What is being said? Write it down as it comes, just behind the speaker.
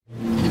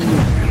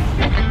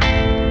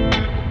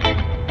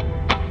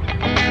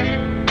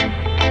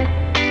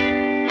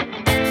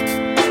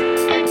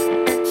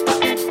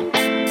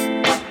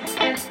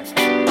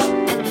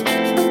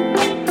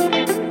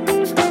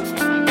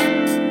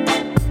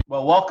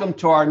welcome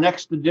to our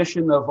next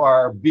edition of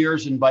our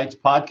Beers and Bites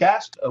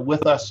podcast.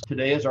 With us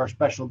today is our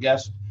special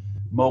guest,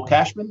 Mo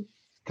Cashman,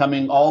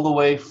 coming all the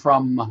way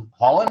from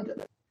Holland.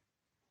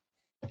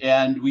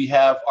 And we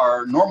have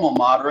our normal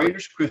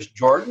moderators, Chris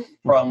Jordan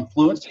from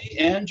Fluency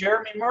and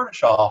Jeremy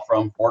Murdishaw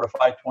from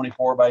Fortified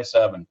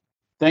 24/7.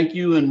 Thank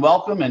you and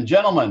welcome. And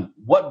gentlemen,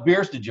 what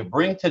beers did you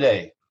bring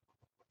today?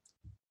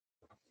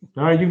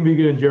 All right, you can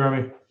begin,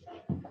 Jeremy.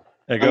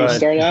 Yeah, go ahead.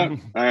 Start out. All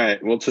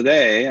right. Well,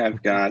 today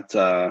I've got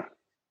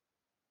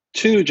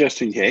two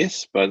just in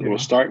case, but we'll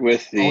start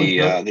with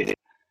the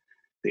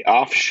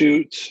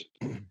offshoot.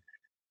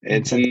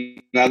 It's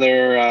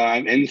another.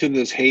 I'm into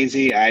this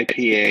hazy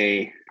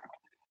IPA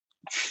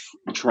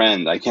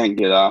trend. I can't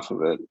get off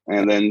of it.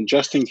 And then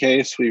just in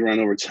case we run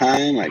over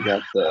time, I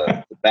got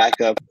the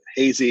backup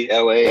hazy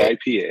LA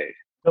IPA.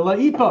 The La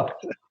Ipa.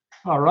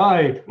 All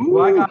right. Ooh.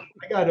 Well,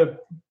 I got a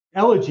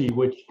elegy,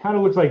 which kind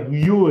of looks like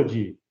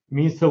eulogy. It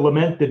means to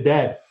lament the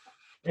dead.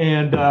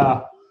 And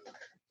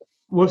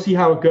we'll see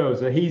how it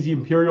goes. A hazy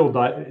imperial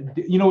diet.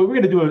 You know, we're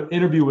going to do an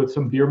interview with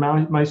some beer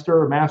meister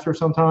or master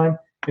sometime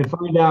and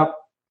find out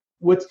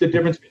what's the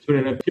difference between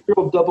an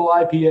imperial double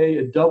IPA,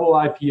 a double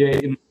IPA,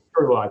 and an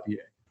imperial IPA.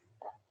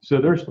 So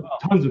there's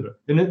tons of it.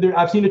 And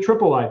I've seen a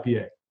triple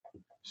IPA.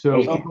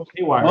 So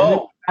haywire. And then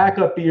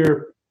backup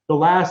beer, the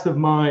last of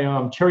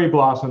my cherry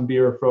blossom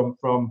beer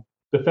from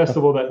the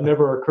festival that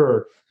never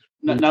occurred.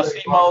 Now,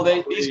 see, Mo,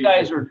 these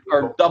guys are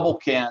double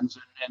cans,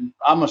 and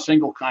I'm a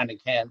single kind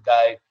of can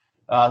guy.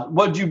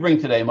 What did you bring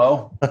today,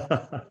 Mo?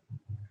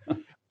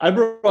 I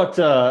brought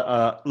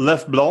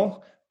Lef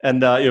Blanc,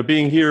 and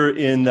being here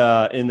in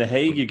The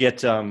Hague, you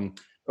get a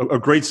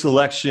great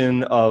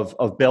selection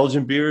of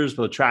Belgian beers,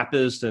 both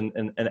Trappist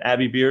and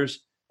Abbey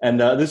beers. And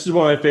this is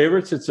one of my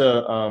favorites. It's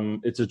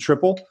a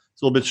triple.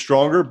 It's a little bit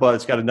stronger, but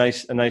it's got a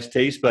nice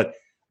taste. But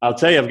I'll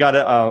tell you,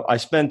 I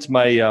spent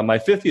my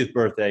 50th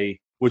birthday,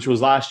 which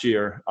was last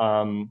year.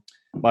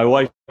 My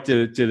wife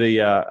did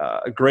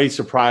a great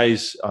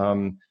surprise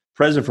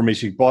present for me.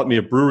 She bought me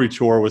a brewery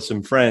tour with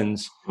some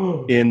friends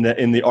in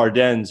the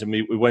Ardennes, and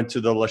we went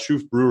to the La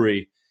Chouffe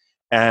Brewery.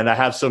 And I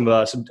have some.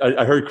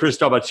 I heard Chris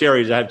talk about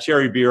cherries. I have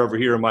cherry beer over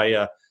here in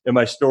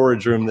my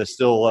storage room that's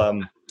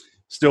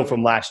still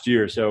from last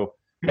year. So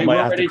I might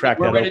have to crack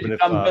that open. To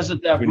come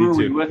visit that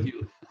brewery with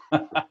you.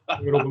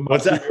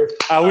 What's that?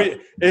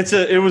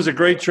 It was a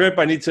great trip.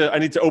 I need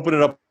to open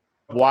it up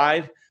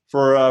wide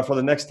for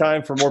the next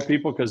time for more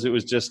people because it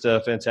was just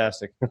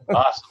fantastic.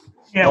 Awesome.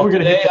 Yeah, well,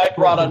 today I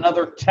brought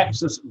another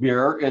Texas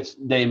beer. It's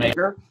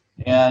Daymaker,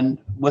 and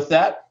with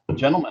that,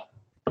 gentlemen,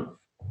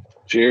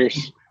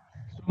 cheers.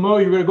 Mo,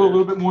 you're going to go a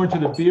little bit more into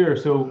the beer.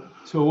 So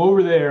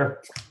over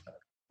there,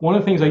 one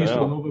of the things I used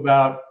to love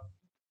about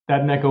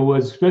that mecca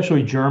was,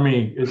 especially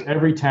Germany, is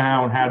every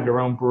town had their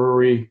own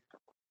brewery,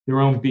 their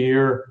own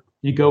beer.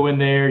 You go in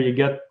there, you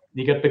get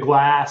the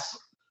glass,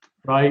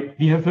 right?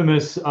 The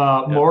infamous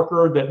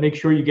marker that makes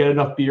sure you get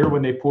enough beer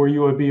when they pour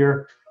you a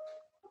beer.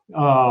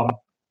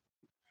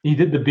 He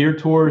did the beer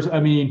tours. I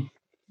mean,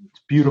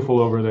 it's beautiful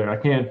over there. I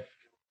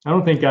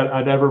don't think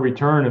I'd ever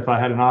return if I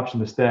had an option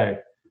to stay.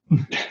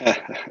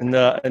 and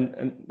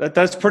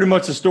that's pretty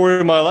much the story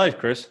of my life,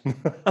 Chris.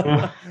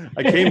 I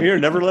came here,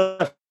 never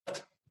left.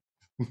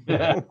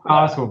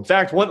 Awesome. In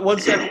fact, one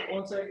second.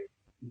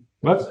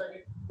 What?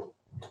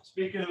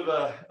 Speaking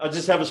of, I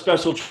just have a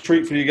special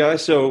treat for you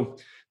guys. So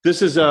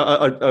this is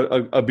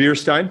a beer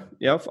stein,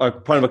 kind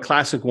of a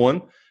classic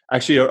one.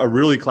 Actually, a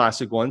really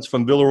classic one. It's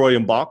from Villeroy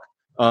and Boch.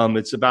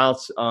 It's about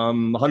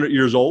 100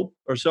 years old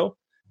or so.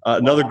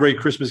 Another great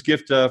Christmas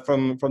gift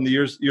from the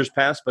years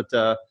past. But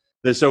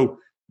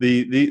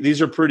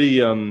these are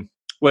pretty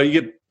well. You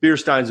get beer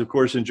steins, of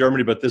course, in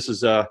Germany, but this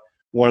is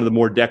one of the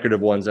more decorative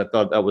ones. I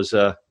thought that was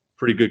a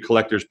pretty good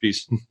collector's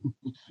piece.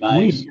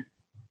 Nice.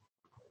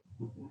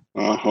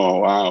 Oh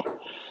wow!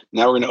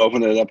 Now we're going to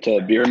open it up to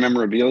beer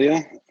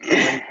memorabilia.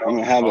 I'm going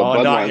to have a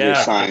Budweiser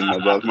sign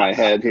above my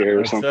head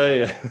here or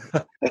something.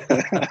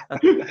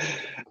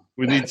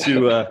 We need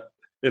to.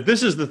 If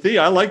this is the theme,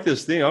 I like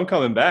this theme. I'm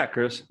coming back,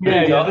 Chris.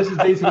 Yeah. This is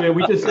basically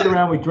we just sit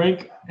around, we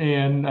drink,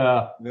 and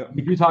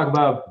we do talk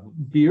about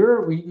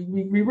beer.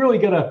 We really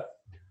gotta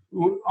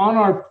on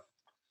our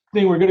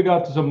thing. We're gonna go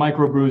out to some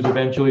microbrews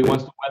eventually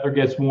once the weather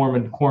gets warm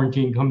and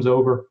quarantine comes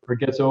over or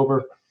gets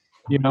over.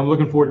 I'm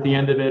looking forward to the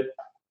end of it.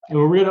 And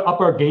we're gonna up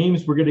our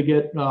games. We're gonna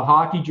get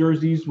hockey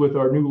jerseys with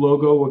our new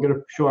logo. We're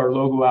gonna show our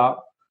logo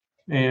out,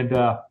 and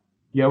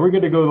we're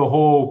gonna go the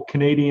whole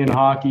Canadian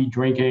hockey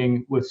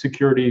drinking with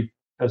security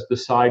as the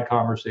side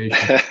conversation.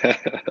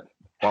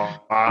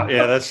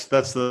 Yeah, that's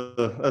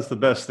the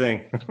best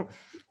thing.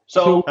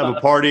 So have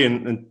a party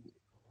and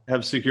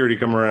have security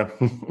come around.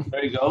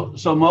 There you go.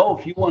 So Mo,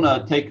 if you want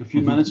to take a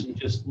few minutes and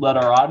just let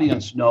our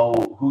audience know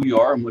who you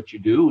are and what you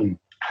do, and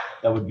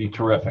that would be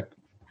terrific.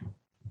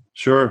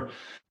 Sure.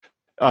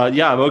 I'm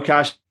Mo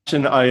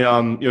Cashman.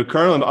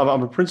 Currently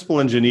I'm a principal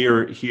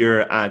engineer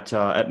here at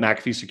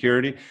McAfee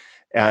Security,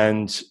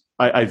 and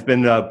I've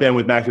been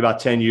with McAfee about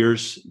 10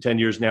 years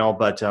now,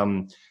 but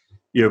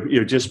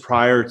just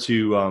prior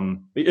to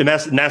and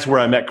that's where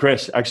I met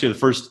Chris. Actually,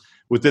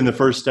 within the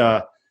first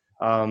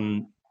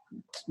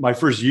my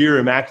first year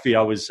in McAfee,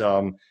 I was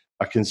a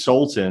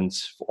consultant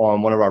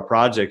on one of our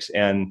projects,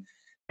 and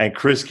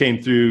Chris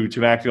came through to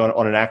McAfee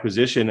on an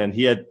acquisition, and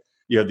he had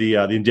the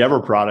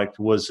Endeavor product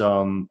was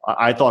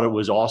I thought it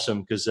was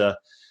awesome because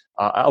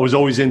I was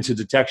always into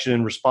detection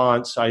and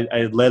response. I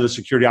had led a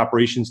security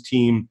operations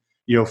team,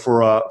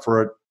 for a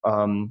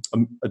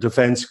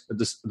defense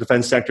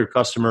sector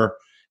customer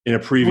in a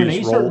previous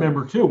you were an ACERT role.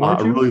 member too, weren't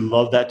you? I really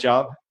loved that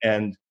job.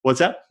 And what's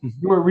that?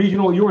 You were an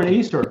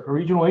ACERT, a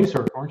regional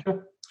ACERT, weren't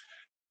you?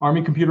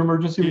 Army Computer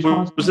Emergency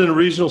Response. I was in a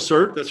regional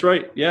CERT. That's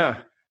right. Yeah.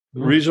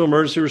 Regional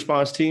Emergency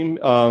Response Team.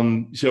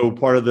 So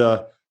part of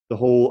the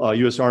whole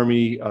U.S.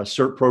 Army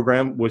CERT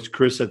program, which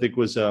Chris, I think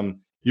was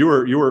you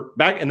were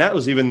back, and that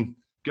was even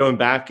going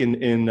back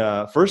in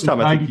first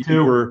time. I think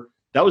you were.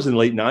 That was in the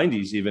late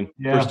 '90s, even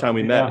first time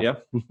we met. Yeah.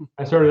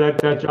 I started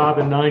that job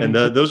in '90. And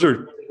those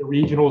are the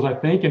regionals, I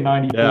think, in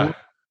 '92.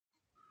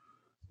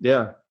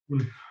 Yeah.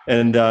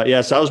 And so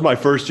that was my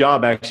first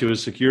job. Actually,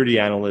 was security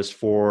analyst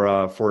for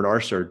an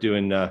RCERT,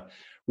 doing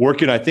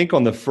working, I think,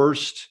 on the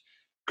first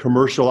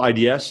commercial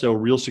IDS, so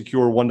Real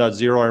Secure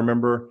 1.0. I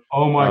remember.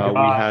 Oh my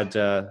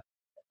God!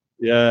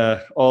 We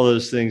had all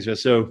those things.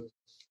 So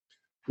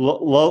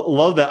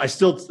love that. I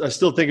still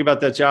think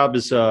about that job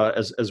as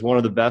one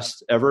of the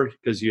best ever,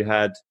 because you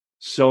had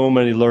so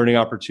many learning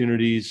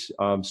opportunities.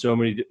 So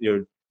many,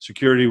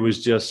 security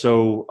was just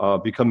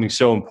so becoming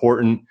so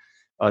important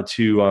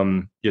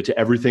to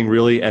everything,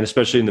 really, and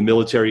especially in the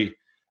military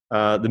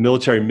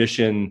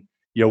mission.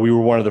 We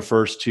were one of the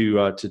first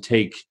to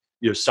take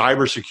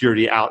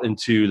cybersecurity out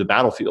into the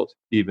battlefield,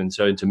 even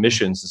so into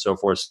missions and so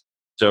forth.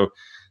 So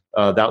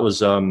that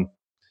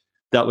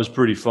was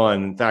pretty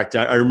fun. In fact,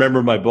 I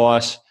remember my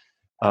boss.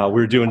 We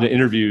were doing the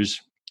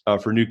interviews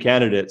for new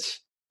candidates,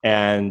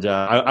 and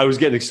I was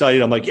getting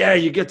excited. I'm like, "Yeah,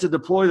 you get to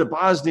deploy to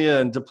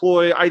Bosnia and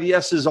deploy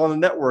IDSs on the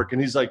network."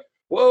 And he's like,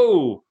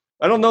 "Whoa,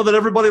 I don't know that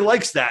everybody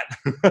likes that."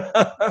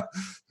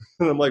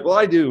 And I'm like, "Well,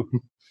 I do."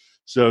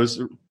 So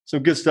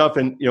some good stuff.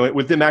 And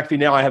within McAfee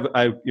now,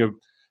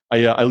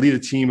 I lead a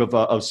team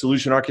of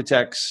solution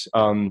architects.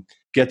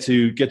 Get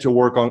to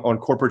work on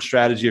corporate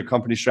strategy, or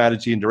company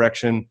strategy and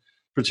direction,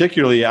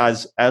 particularly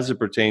as it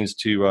pertains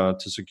to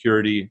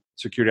security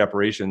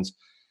operations.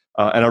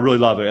 And I really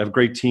love it. I have a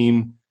great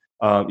team.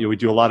 We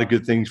do a lot of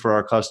good things for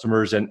our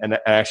customers, and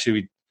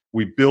actually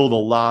we build a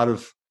lot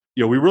of.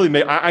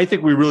 I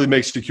think we really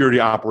make security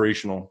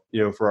operational,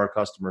 for our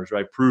customers,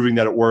 right? Proving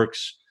that it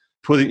works,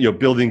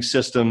 building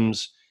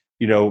systems,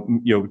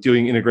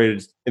 doing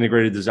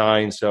integrated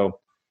design. So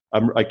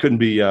I couldn't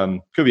be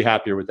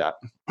happier with that.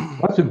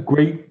 That's a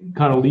great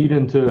kind of lead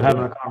into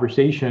having a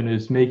conversation,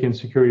 is making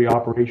security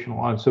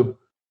operational. So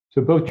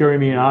both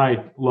Jeremy and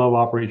I love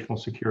operational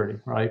security,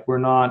 right? We're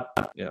not.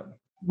 Yeah.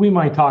 We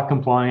might talk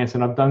compliance,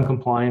 and I've done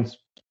compliance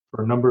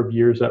for a number of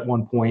years at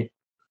one point,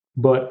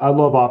 but I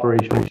love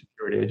operational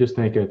security. I just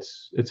think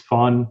it's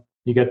fun.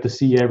 You get to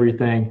see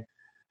everything.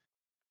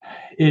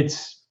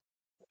 It's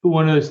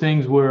one of those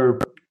things where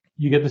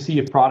you get to see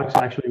if products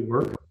actually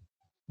work,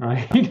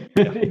 right?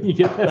 You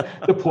get to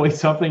deploy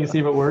something and see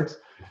if it works.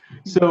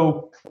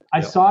 So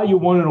I saw you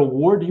won an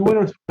award. Do you win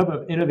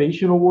an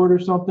innovation award or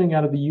something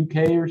out of the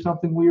UK or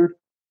something weird?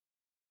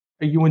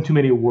 You win too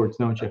many awards,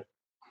 don't you?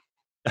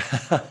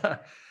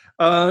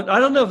 I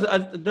don't know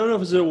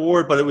if it's an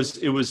award, but it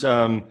was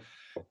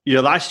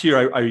last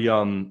year I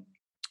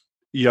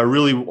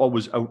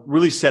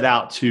really set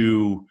out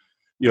to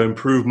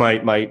improve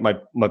my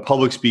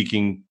public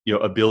speaking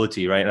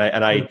ability, right?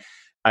 And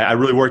I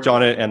really worked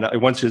on it, and I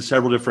went to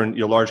several different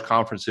large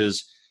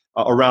conferences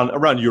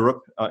around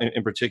Europe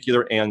in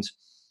particular, and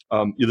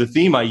the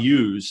theme I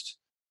used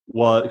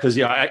was because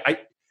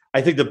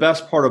I think the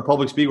best part of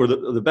public speaking, or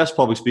the best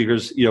public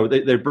speakers,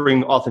 they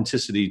bring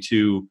authenticity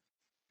to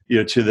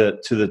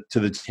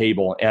the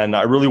table, and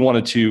I really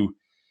wanted to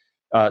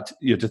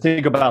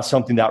think about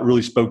something that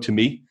really spoke to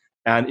me,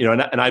 and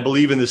and I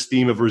believe in this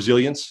theme of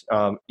resilience,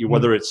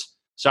 whether it's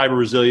cyber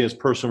resilience,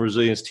 personal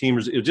resilience, team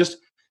resilience,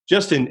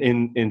 just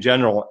in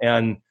general,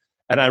 and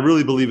I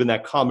really believe in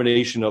that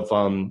combination of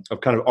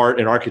kind of art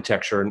and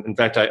architecture. And in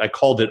fact, I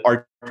called it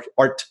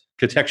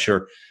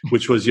architecture,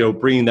 which was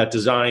bringing that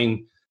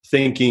design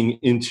thinking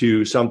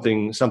into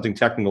something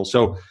technical.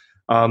 So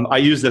I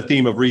use the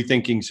theme of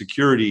rethinking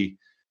security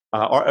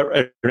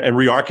and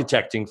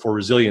re-architecting for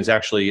resilience,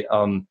 actually,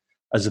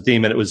 as a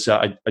theme. And it was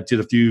I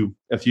did a few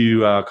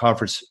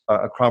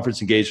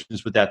conference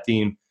engagements with that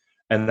theme,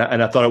 and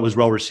I thought it was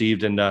well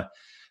received. And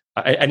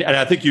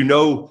I think you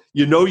love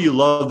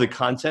the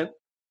content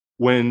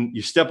when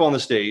you step on the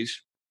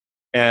stage,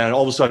 and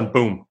all of a sudden,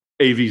 boom,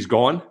 AV's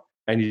gone,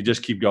 and you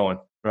just keep going,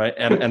 right?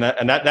 And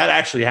that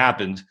actually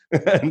happened,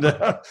 and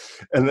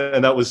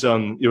that was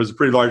it was a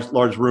pretty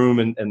large room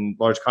and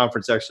large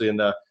conference, actually, and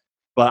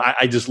but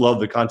I just love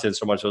the content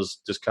so much. I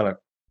was just kind of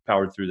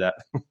powered through that.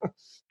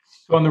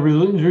 So on the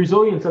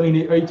resilience, I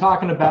mean, are you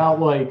talking about,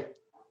 like,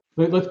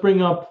 let's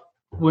bring up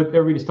what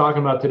everybody's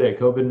talking about today,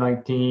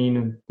 COVID-19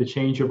 and the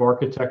change of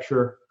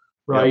architecture,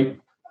 right?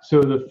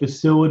 So the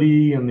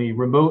facility and the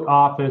remote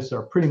office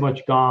are pretty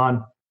much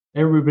gone.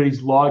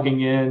 Everybody's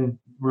logging in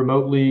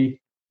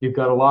remotely. You've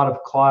got a lot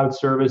of cloud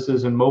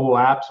services and mobile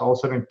apps all of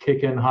a sudden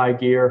kick in high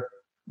gear.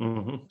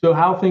 Mm-hmm. So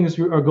how things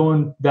are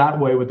going that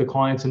way with the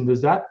clients, and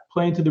does that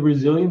play into the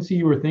resiliency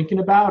you were thinking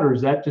about, or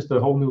is that just a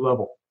whole new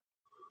level?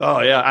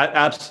 Oh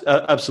yeah,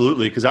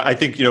 absolutely. Because I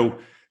think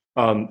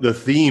the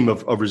theme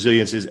of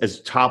resilience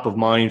is top of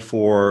mind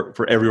for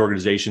every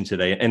organization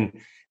today.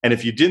 And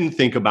if you didn't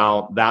think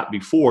about that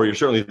before, you're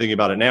certainly thinking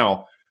about it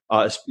now.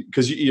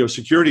 Because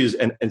security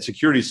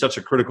is such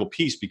a critical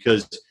piece,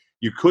 because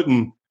you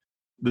couldn't,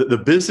 the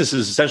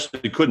businesses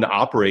essentially couldn't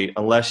operate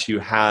unless you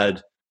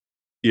had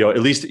at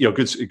least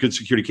good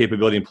security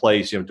capability in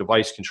place.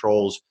 Device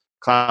controls,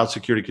 cloud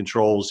security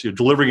controls. You're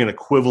delivering an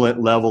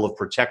equivalent level of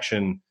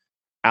protection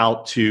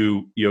out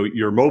to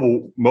your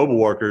mobile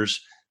workers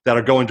that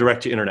are going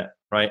direct to internet,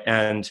 right?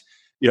 And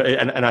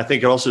and I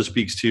think it also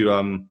speaks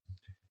to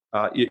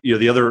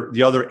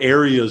the other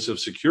areas of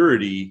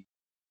security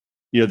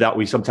that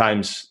we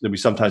sometimes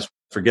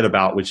forget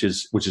about, which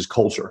is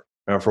culture,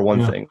 for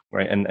one thing,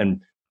 right?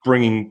 And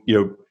bringing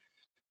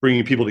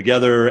people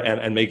together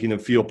and making them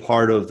feel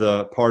part of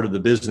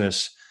the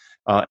business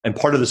and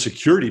part of the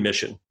security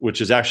mission, which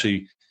is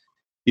actually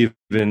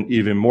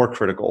even more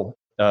critical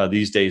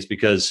these days,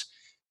 because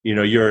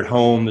you're at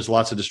home, there's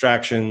lots of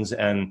distractions,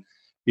 and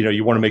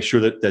you want to make sure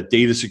that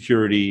data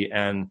security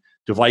and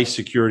device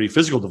security,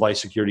 physical device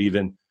security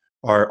even,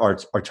 are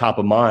top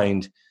of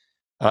mind,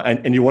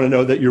 and you want to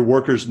know that your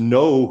workers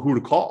know who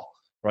to call,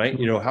 right?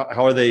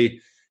 How are they?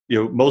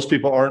 Most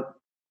people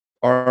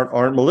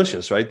aren't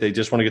malicious, right? They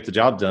just want to get the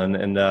job done,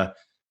 and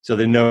so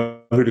they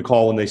know who to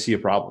call when they see a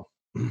problem.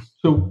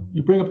 So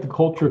you bring up the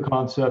culture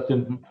concept,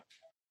 and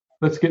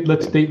let's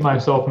date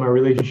myself in my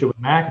relationship with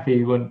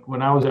McAfee.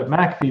 When I was at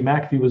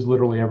McAfee was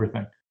literally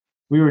everything.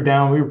 We were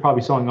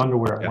probably selling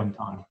underwear at one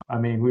time. I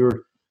mean, we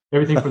were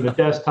everything from the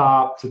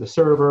desktop to the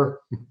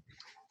server,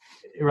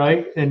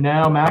 right? And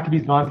now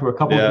McAfee's gone through a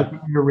couple of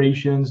different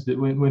iterations that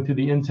went through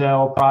the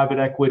Intel private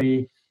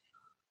equity,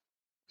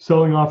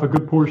 selling off a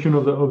good portion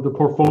of the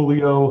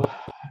portfolio,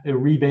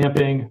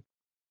 revamping.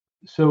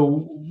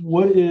 So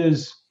what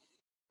is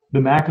the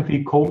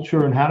McAfee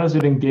culture, and how does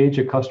it engage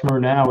a customer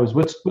now? Is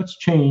what's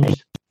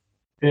changed?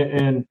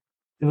 And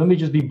let me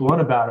just be blunt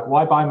about it.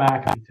 Why buy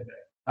McAfee today?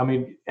 I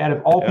mean, out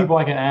of all people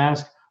I can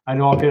ask, I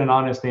know I'll get an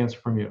honest answer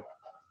from you.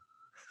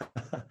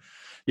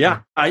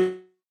 Yeah, I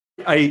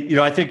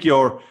think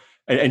you're,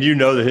 and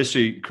the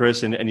history,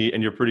 Chris, and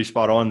you're pretty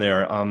spot on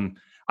there.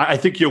 I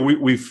think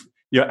we've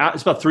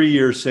it's about 3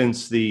 years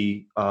since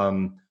the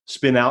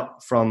spin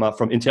out from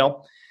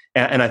Intel,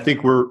 and I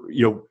think we're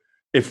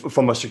if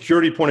from a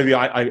security point of view,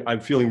 I'm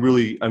feeling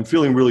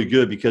really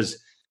good, because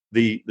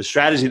the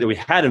strategy that we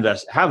have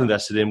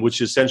invested in,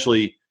 which is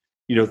essentially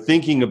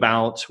thinking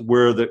about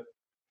where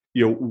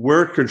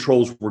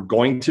controls were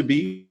going to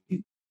be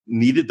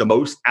needed the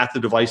most at the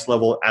device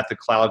level, at the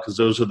cloud, because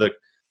those are the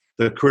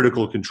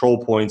critical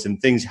control points,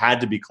 and things had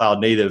to be cloud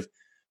native.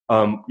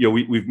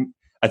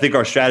 I think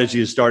our strategy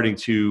is starting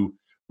to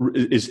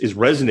is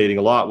resonating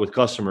a lot with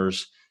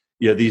customers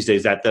these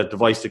days, that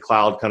device to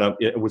cloud kind of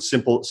with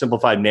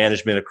simplified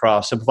management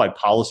across, simplified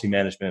policy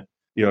management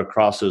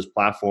across those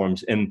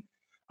platforms. And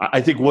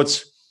I think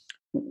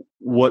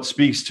what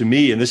speaks to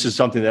me, and this is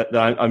something that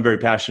I'm very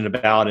passionate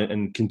about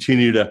and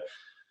continue to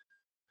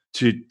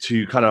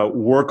kind of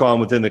work on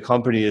within the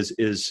company,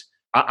 is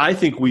I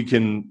think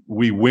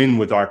we win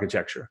with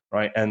architecture,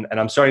 right? And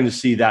I'm starting to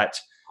see that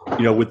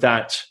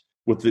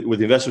with the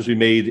investments we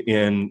made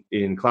in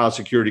cloud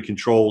security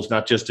controls,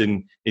 not just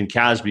in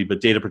CASB, but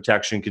data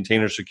protection,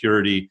 container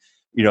security,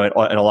 and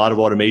a lot of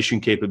automation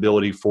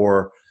capability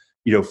for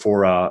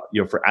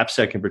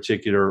AppSec in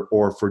particular,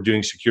 or for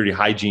doing security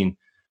hygiene.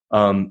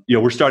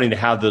 We're starting to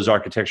have those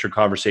architecture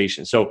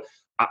conversations. So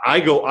I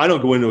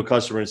don't go into a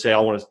customer and say, I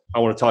want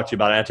to talk to you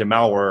about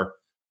anti-malware.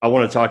 I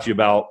want to talk to you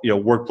about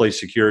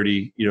workplace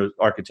security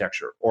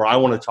architecture, or I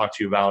want to talk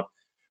to you about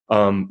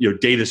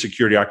data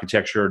security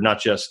architecture, not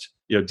just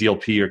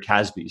DLP or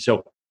CASB.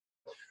 So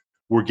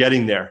we're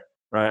getting there,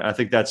 right? I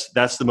think that's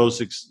the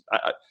most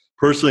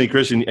personally,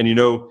 Chris, and you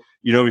know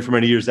me for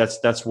many years.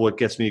 That's what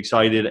gets me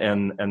excited,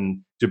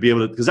 and to be able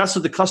to, because that's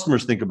what the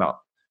customers think about.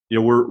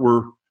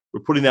 We're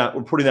putting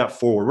that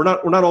forward.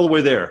 We're not all the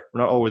way there.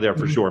 We're not all the way there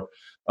for sure.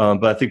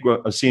 But I think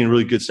we're seeing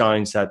really good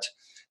signs that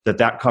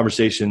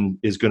conversation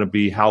is going to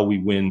be how we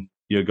win,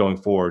 going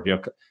forward.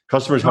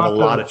 Customers have a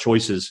lot of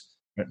choices.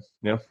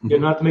 Yeah,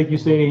 not to make you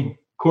say any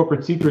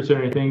corporate secrets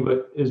or anything,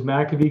 but is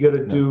McAfee going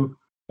to do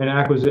an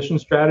acquisition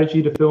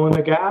strategy to fill in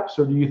the gaps,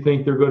 or do you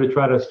think they're going to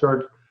try to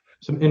start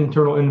some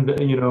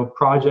internal,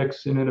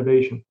 projects in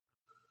innovation?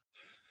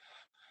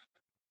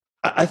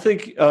 I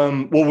think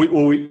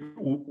we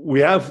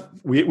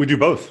do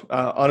both,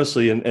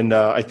 honestly, and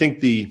I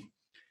think the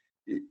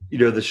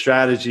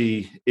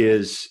strategy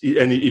is,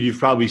 and you've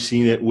probably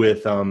seen it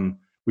with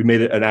we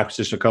made an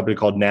acquisition of a company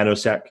called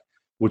Nanosec,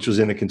 which was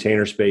in the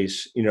container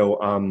space.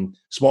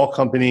 Small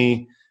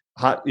company,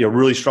 hot,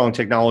 really strong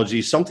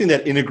technology, something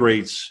that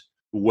integrates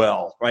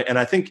well, right? And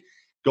I think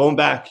going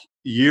back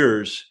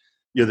years,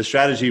 the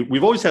strategy,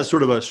 we've always had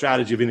sort of a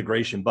strategy of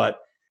integration, but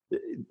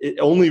it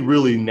only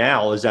really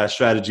now is that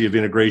strategy of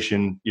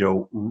integration,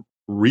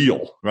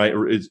 real, right?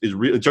 Or is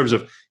real in terms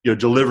of,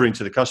 delivering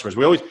to the customers.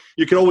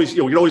 We can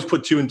always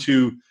put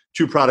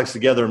two products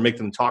together and make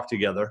them talk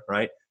together,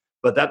 right?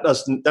 But that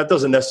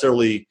doesn't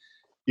necessarily,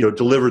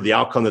 deliver the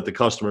outcome that the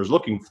customer is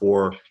looking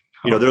for.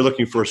 They're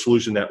looking for a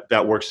solution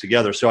that works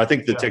together. So I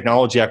think the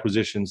technology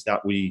acquisitions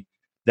that we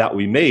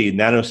made,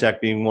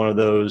 Nanosec being one of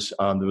those.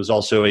 There was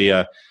also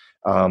it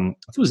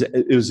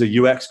was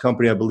a UX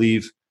company, I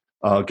believe.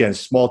 Again,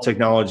 small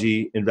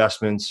technology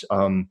investments.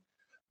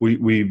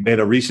 We made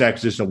a recent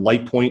acquisition of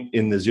LightPoint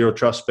in the zero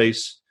trust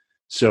space.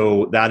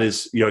 So that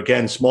is,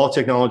 again, small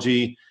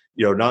technology,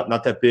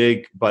 not that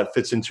big, but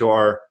fits into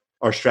our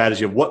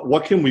strategy of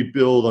what can we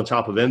build on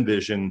top of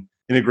Envision,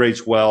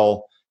 integrates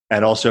well,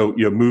 and also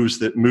moves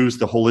the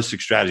holistic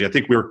strategy. I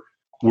think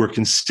we're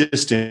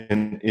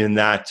consistent in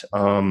that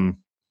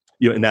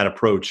in that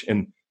approach.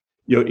 And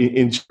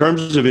in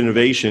terms of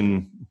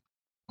innovation,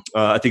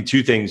 I think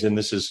two things, and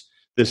this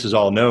is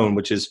all known,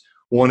 which is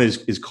one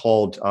is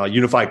called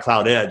Unified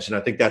Cloud Edge, and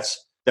I think that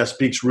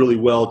speaks really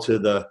well to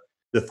the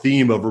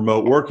theme of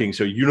remote working.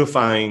 So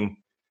unifying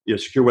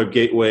secure web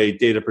gateway,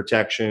 data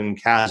protection,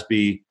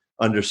 CASB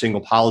under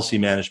single policy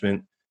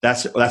management.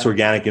 That's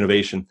organic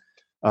innovation.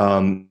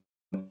 And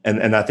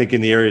I think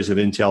in the areas of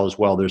Intel as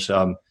well, there's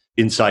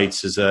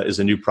Insights is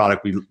a new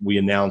product we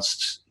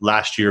announced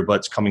last year, but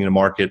it's coming to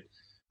market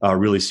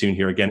really soon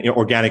here. Again,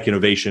 organic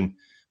innovation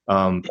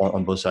on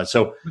both sides.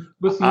 So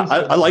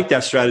I like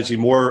that strategy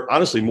more,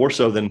 honestly, more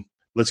so than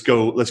let's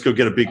go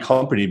get a big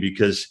company,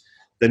 because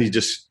then you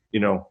just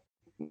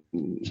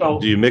so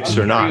do you mix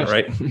or not,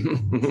 right?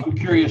 I'm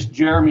curious,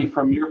 Jeremy,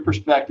 from your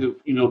perspective,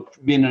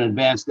 being an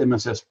advanced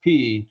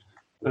MSSP.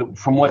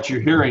 From what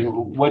you're hearing,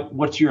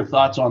 what's your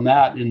thoughts on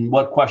that, and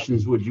what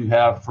questions would you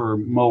have for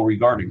Mo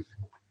regarding?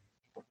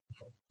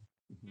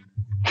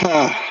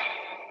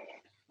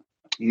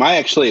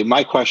 My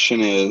question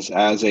is,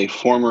 as a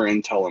former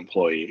Intel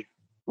employee,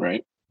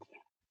 right?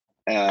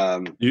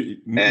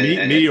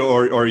 Me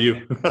or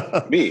you?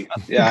 Me,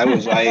 yeah.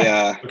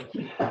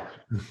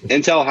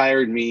 Intel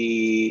hired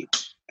me,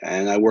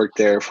 and I worked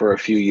there for a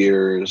few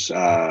years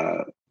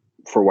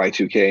for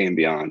Y2K and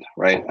beyond,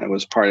 right? I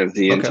was part of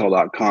the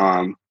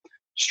Intel.com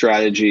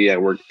strategy. I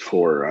worked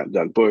for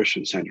Doug Bush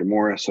and Sandra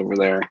Morris over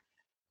there.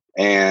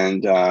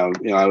 And,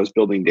 I was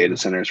building data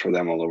centers for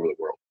them all over the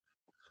world.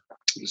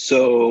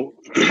 So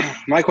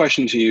my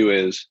question to you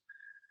is,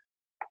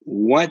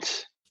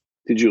 what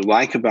did you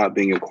like about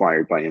being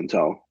acquired by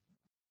Intel?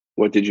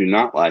 What did you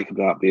not like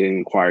about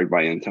being acquired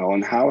by Intel?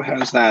 And how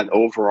has that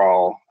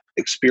overall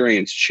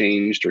experience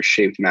changed or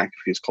shaped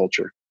McAfee's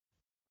culture?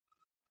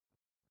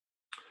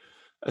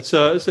 It's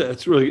a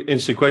really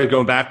interesting question.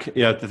 Going back,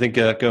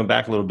 going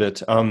back a little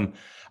bit.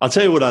 I'll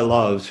tell you what I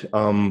loved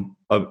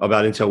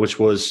about Intel, which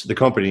was the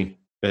company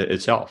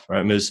itself.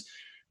 Right,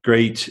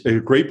 it's a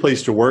great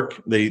place to work.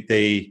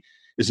 They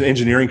is an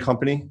engineering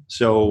company,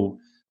 so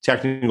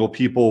technical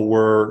people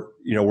were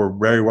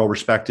very well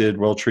respected,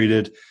 well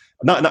treated.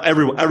 Not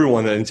everyone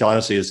at Intel,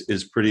 honestly,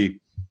 is pretty,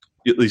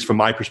 at least from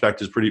my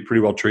perspective, is pretty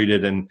well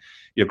treated, and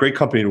great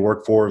company to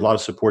work for. A lot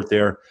of support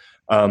there.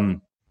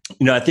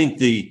 I think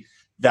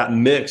that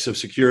mix of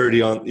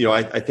security on,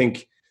 I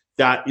think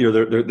that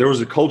there was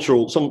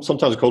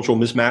sometimes a cultural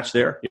mismatch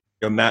there.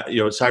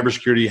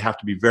 Cybersecurity, you have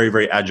to be very,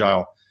 very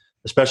agile,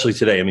 especially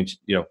today. I mean,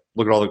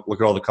 look at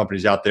all the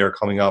companies out there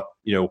coming up,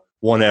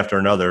 one after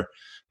another.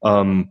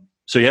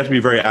 So you have to be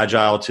very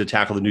agile to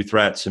tackle the new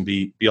threats and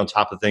be on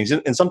top of things,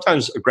 and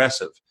sometimes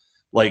aggressive,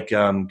 like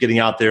getting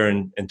out there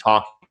and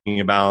talking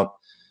about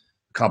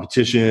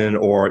competition,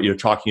 or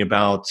talking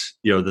about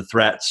the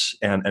threats,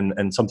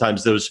 and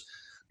sometimes those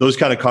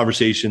kind of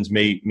conversations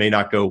may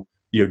not go,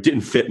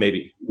 didn't fit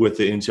maybe with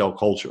the Intel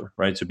culture,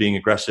 right? So being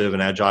aggressive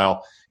and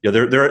agile,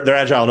 they're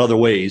agile in other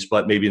ways,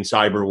 but maybe in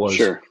cyber was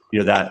sure.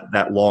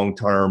 That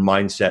long-term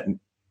mindset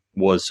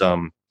was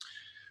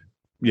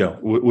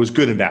was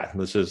good and bad.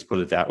 Let's just put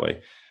it that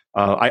way.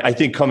 I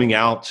think coming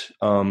out,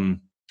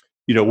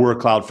 we're a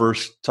cloud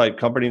first type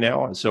company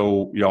now, and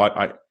so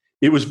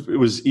it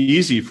was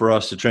easy for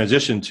us to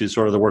transition to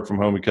sort of the work from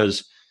home,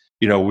 because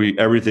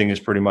everything is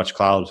pretty much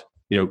cloud.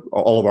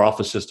 All of our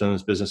office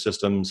systems, business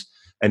systems,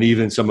 and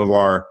even some of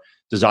our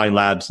design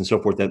labs and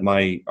so forth that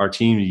our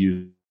team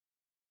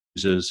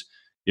uses,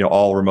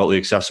 all remotely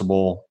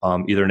accessible,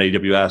 either in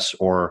AWS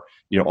or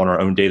on our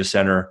own data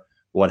center,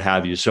 what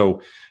have you.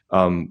 So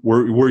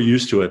we're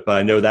used to it, but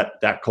I know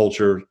that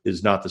culture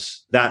is not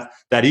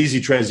that easy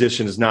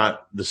transition is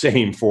not the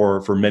same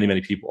for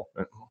many people.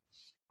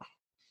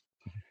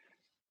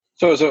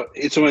 So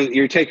when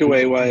your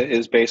takeaway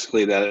is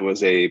basically that it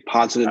was a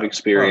positive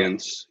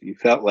experience. You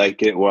felt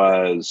like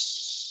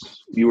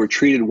you were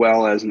treated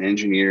well as an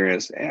engineer,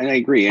 and I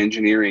agree,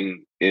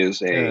 engineering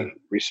is a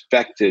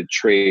respected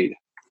trade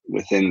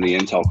within the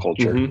Intel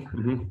culture.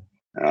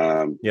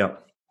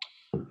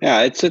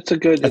 It's a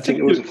good. I think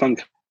it was a fun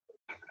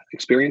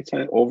experience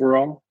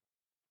overall.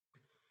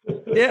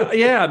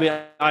 Yeah. I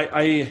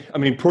mean, I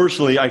mean,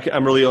 personally,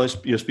 I'm really only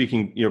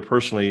speaking,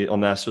 personally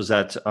on this was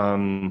that,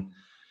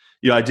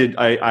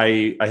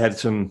 I had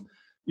some,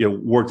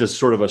 worked as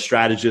sort of a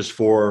strategist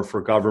for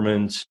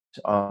government,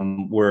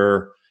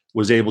 where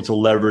was able to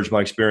leverage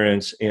my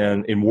experience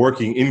in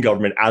working in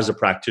government as a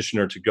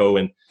practitioner to go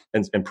and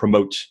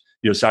promote,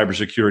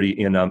 cybersecurity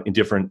in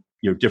different,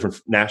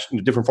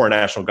 different foreign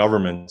national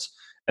governments.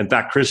 In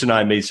fact, Chris and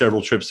I made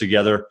several trips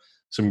together.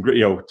 Some,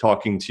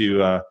 talking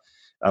to,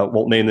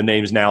 won't name the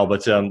names now,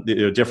 but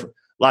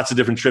lots of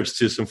different trips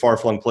to some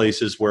far-flung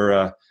places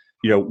where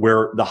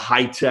where the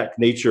high-tech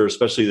nature,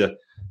 especially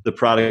the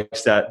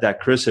products that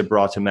Chris had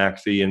brought to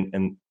McAfee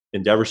and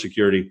Endeavor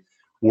Security,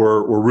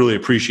 were really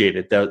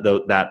appreciated.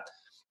 That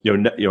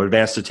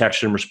advanced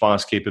detection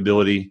response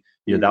capability,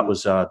 that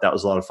was a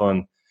lot of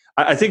fun.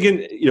 I think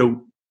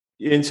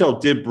Intel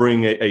did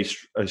bring a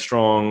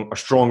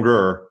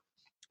stronger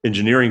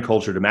engineering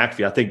culture to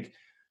McAfee. I think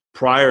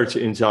prior to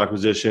Intel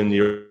acquisition,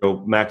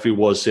 McAfee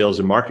was sales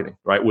and marketing,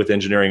 right? With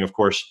engineering, of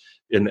course,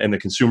 in the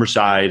consumer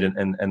side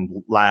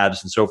and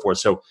labs and so forth.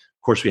 So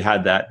of course we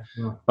had that,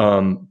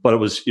 but it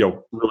was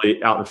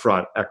really out in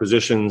front.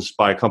 Acquisitions,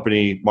 buy a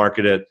company,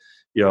 market it,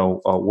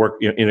 work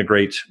to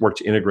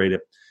integrate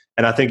it.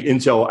 And I think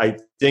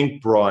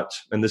Intel, brought,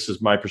 and this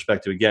is my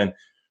perspective again,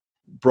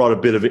 brought a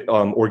bit of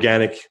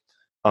organic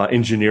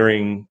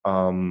engineering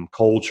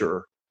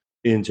culture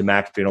into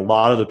McAfee. And a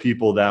lot of the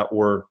people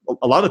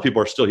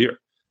are still here.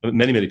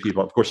 Many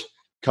people. Of course,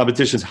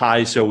 competition's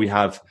high, so we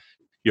have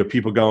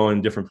people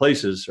going different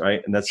places,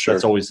 right? And that's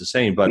always the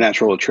same. But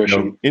natural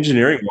attrition,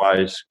 engineering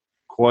wise,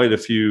 quite a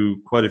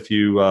few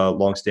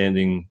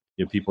longstanding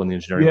people in the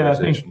engineering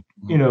organization.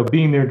 I think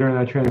being there during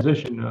that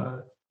transition,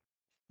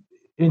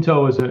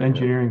 Intel was an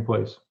engineering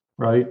place,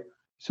 right?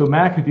 So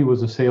McAfee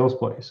was a sales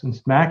place, and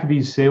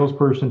McAfee's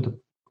salesperson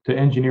to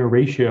engineer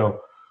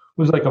ratio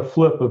was like a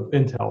flip of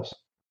Intel's.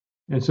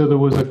 And so there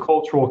was a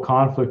cultural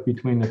conflict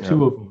between the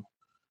two of them.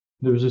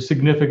 There was a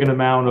significant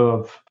amount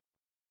of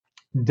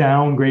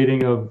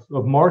downgrading of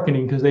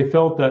marketing because they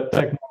felt that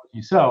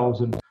technology sells,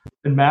 and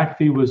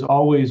McAfee was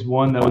always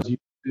one that was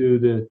used to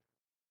the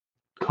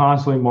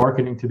constantly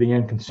marketing to the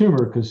end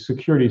consumer because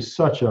security is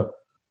such a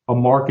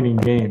marketing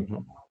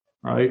game,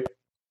 right?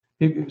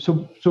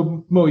 So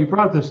Mo, you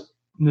brought this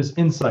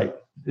Insight.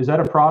 Is that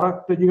a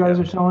product that you guys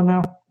are selling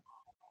now?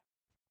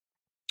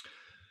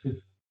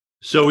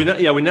 So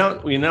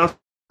we announced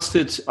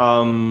it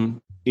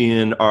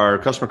in our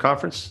customer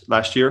conference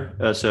last year,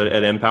 so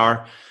at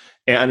Empower,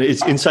 and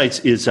its Insights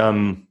is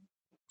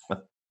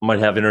might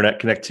have internet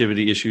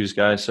connectivity issues,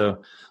 guys.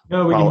 So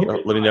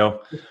let me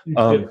know.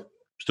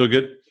 Still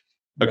good?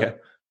 Okay.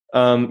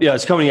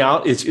 It's coming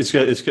out.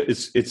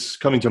 It's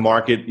coming to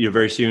market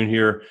very soon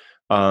here.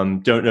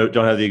 Don't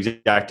have the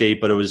exact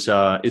date, but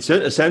it's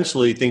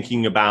essentially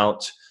thinking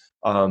about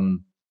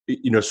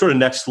sort of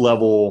next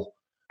level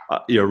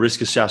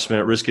risk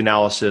assessment, risk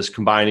analysis,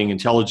 combining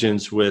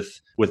intelligence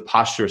with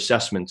posture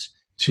assessment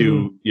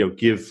to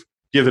give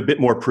a bit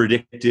more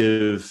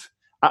predictive.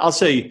 I'll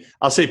say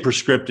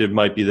prescriptive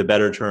might be the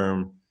better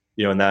term,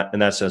 in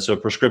that sense. So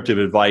prescriptive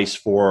advice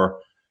for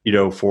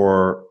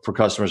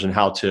customers and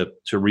how to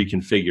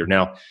reconfigure.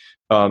 Now,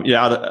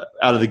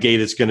 out of the gate,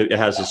 it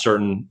has a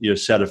certain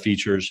set of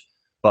features,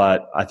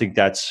 but I think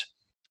that's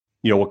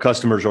what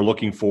customers are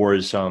looking for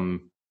is how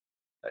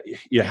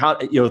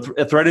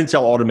threat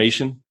intel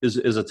automation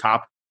is a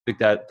topic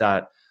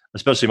that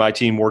especially my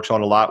team works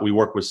on a lot. We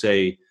work with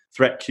say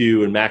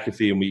ThreatQ and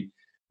McAfee, and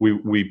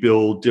we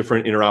build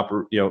different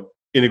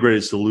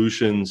integrated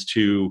solutions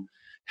to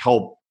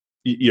help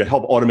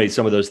automate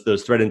some of those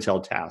threat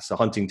intel tasks, the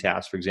hunting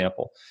tasks, for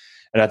example.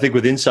 And I think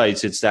with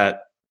Insights, it's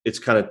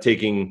kind of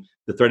taking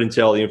the threat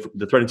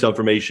intel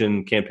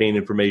information, campaign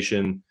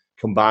information,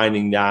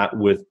 combining that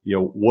with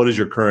what is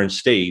your current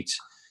state,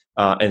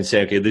 and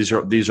say, okay, these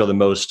are the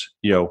most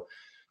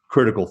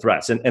critical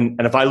threats.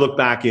 And if I look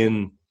back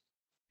in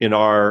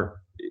the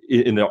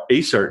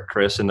ACERT,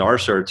 Chris, in our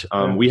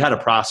cert, we had a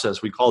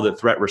process, we called it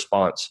threat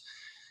response,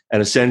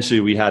 and essentially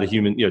we had a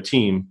human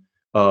team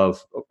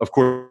of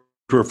course.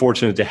 We were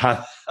fortunate to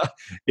have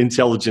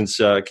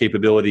intelligence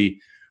capability,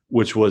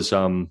 which was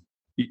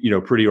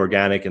pretty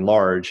organic and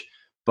large,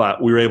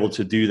 but we were able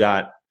to do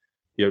that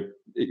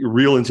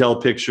real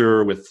intel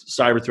picture with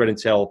cyber threat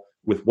intel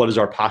with what is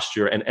our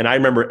posture. And I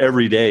remember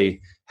every day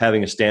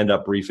having a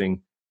stand-up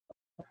briefing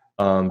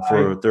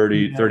for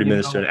 30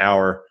 minutes to an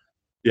hour.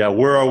 Yeah,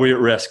 where are we at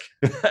risk?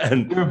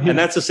 and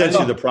that's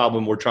essentially the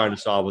problem we're trying to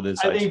solve with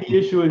Insights. I think the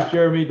issue is,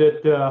 Jeremy,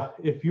 that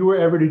if you were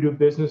ever to do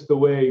business the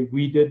way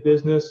we did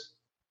business,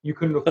 you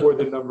couldn't afford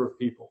the number of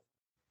people.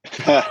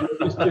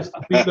 Just to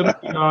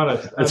be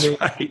honest. There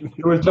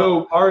was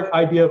our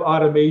idea of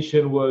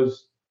automation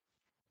was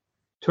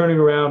turning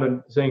around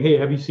and saying, hey,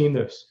 have you seen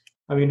this?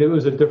 It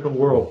was a different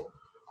world.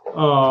 It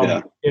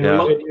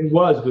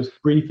was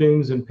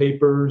briefings and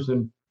papers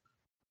and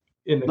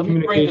the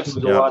communication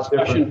was a lot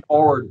different.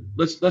 Forward.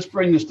 Let's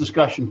bring this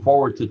discussion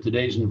forward to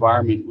today's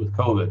environment with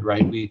COVID,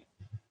 right?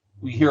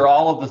 We hear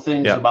all of the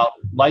things about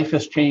life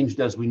has changed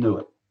as we knew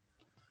it.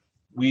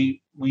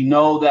 We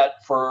know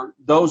that for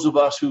those of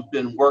us who've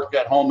been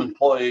work-at-home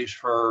employees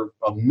for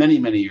many,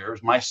 many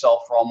years,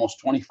 myself for almost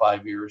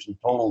 25 years in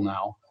total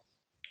now,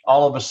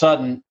 all of a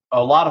sudden,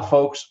 a lot of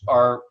folks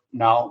are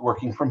now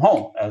working from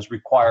home as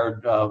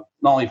required, not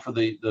only for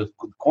the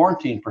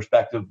quarantine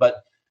perspective, but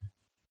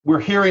we're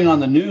hearing on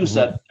the news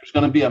that there's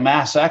going to be a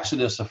mass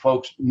exodus of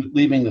folks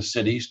leaving the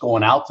cities,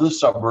 going out to the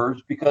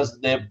suburbs because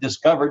they've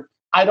discovered,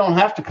 I don't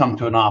have to come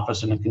to an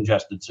office in a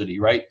congested city,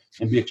 right,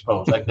 and be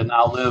exposed. I can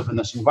now live in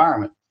this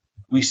environment.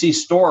 We see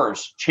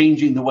stores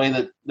changing the way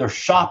that their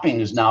shopping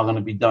is now going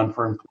to be done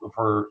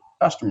for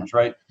customers,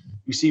 right?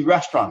 We see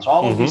restaurants.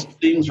 All of these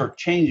things are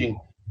changing.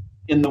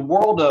 In the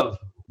world of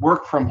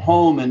work from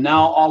home, and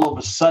now all of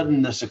a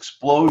sudden this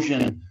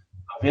explosion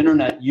of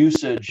internet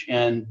usage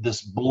and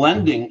this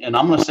blending, and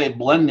I'm going to say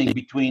blending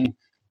between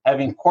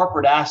having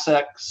corporate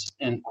assets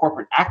and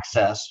corporate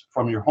access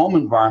from your home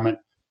environment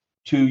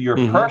to your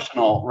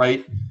personal,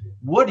 right?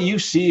 What do you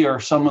see are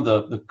some of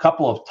the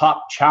couple of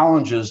top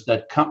challenges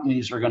that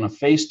companies are going to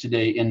face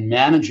today in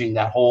managing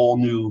that whole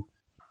new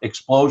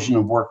explosion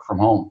of work from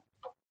home?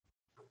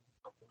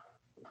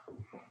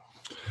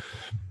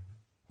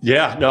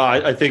 Yeah, no,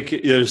 I think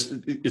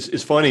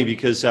it's funny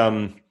because,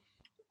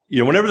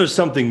 whenever there's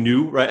something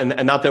new, right,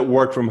 and not that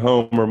work from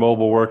home or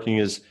mobile working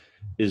is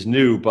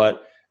new,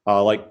 but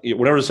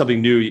whenever there's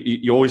something new,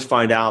 you always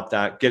find out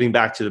that getting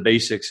back to the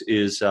basics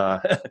is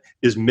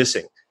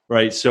missing,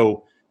 right?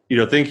 So,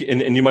 think,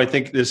 and you might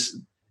think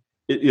these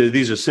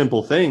are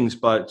simple things,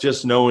 but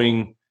just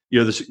knowing,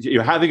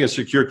 you're having a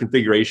secure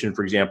configuration,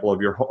 for example, of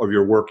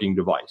your working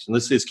device. And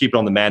let's keep it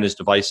on the managed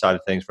device side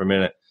of things for a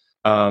minute.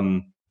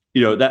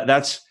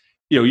 That's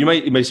you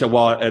may say,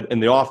 well, in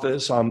the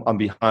office, I'm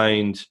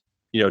behind,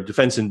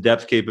 defense in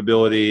depth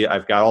capability.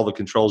 I've got all the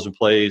controls in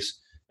place.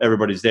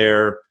 Everybody's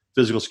there.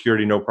 Physical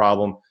security, no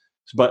problem.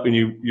 But when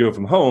you go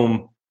from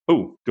home,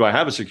 do I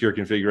have a secure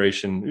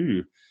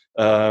configuration?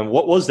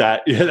 What was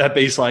that? That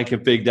baseline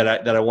config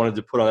that I wanted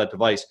to put on that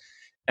device.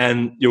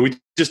 And we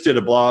just did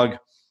a blog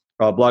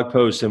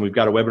post, and we've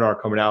got a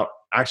webinar coming out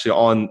actually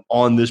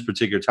on this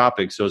particular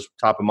topic. So it's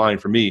top of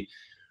mind for me,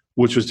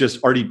 which was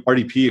just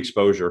RDP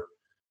exposure,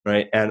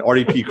 right? And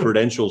RDP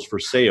credentials for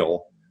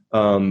sale,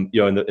 in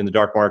the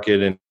dark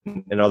market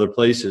and other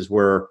places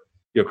where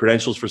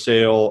credentials for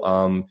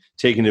sale,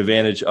 taking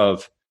advantage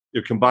of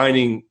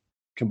combining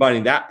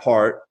that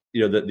part,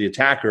 the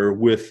attacker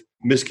with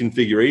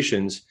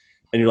misconfigurations,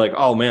 and you're like,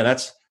 oh man,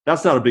 that's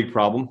not a big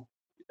problem.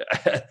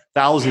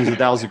 Thousands and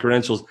thousands of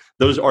credentials.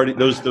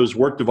 Those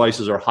work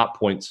devices are hot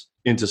points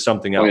into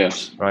something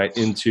else, right?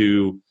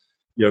 Into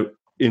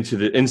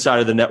the inside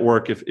of the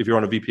network if you're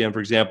on a VPN, for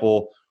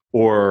example,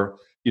 or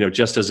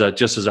just as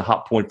a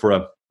hot point for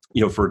a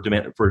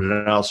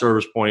denial of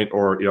service point,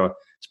 or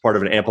it's part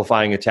of an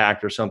amplifying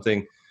attack or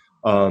something.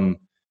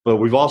 But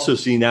we've also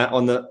seen that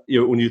on the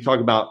when you talk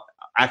about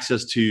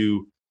access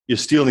to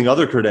stealing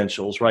other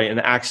credentials, right, and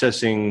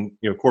accessing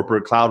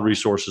corporate cloud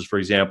resources, for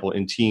example,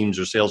 in Teams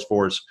or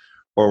Salesforce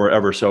or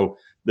wherever. So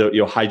the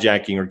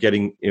hijacking or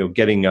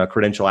getting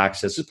credential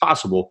access is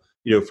possible.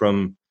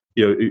 From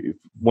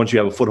once you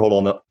have a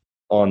foothold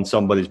on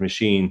somebody's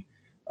machine,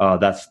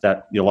 that's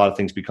a lot of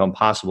things become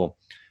possible.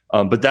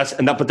 But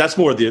that's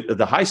more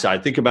the high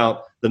side. Think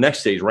about the next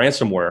stage,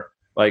 ransomware.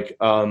 Like,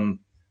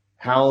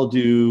 how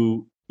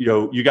do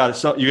you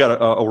got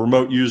a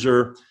remote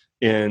user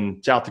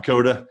in South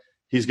Dakota?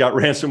 He's got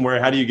ransomware.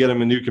 How do you get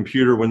him a new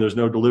computer when there's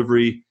no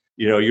delivery?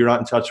 You're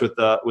not in touch with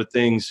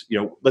things.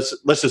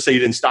 Let's just say you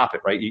didn't stop it,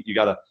 right? You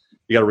gotta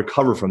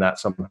recover from that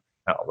somehow,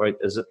 right?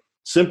 As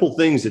simple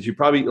things that you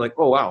probably like,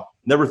 oh wow,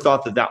 never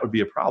thought that would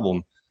be a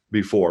problem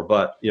before.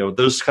 But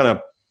those kind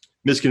of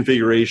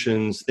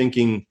misconfigurations,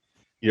 thinking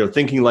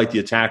like the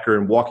attacker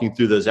and walking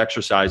through those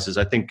exercises,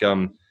 I think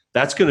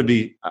that's going to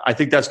be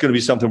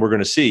something we're going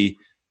to see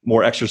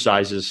more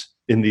exercises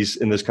in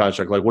this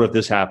construct. Like, what if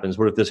this happens?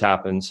 What if this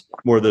happens?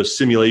 More of those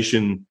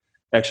simulation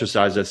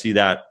exercises. I see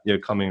that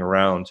coming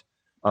around.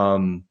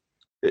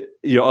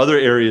 Other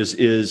areas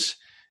is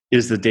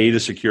the data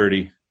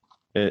security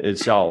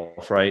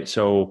itself, right?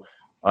 So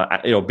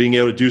being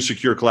able to do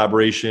secure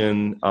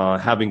collaboration,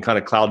 having kind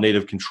of cloud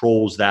native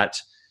controls that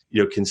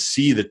can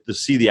see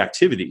the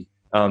activity.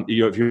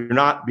 If you're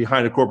not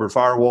behind a corporate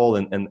firewall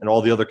and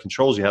all the other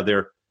controls you have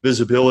there,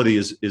 visibility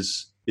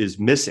is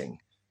missing.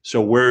 So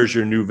where's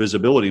your new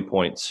visibility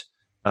points?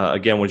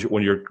 Again,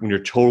 when you're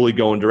totally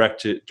going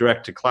direct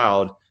to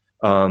cloud,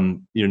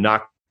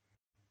 not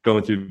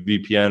going through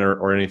VPN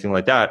or anything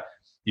like that,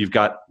 you've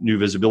got new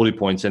visibility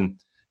points, and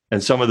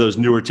some of those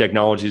newer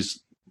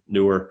technologies,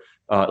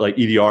 like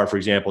EDR, for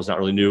example, is not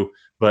really new,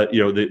 but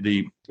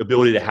the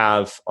ability to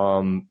have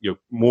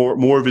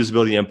more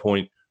visibility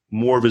endpoint,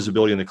 more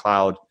visibility in the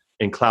cloud,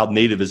 and cloud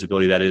native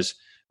visibility, that is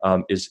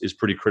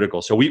pretty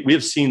critical. So we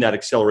have seen that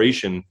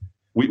acceleration.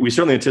 We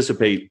certainly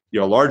anticipate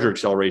a larger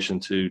acceleration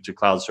to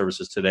cloud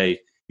services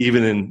today,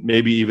 even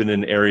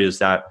in areas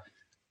that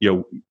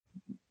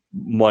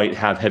might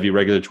have heavy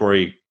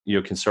regulatory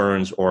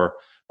concerns or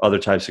other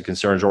types of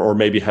concerns, or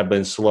maybe have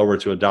been slower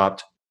to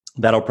adopt.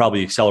 That'll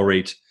probably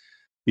accelerate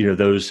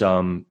those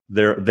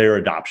their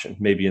adoption,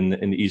 maybe in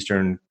the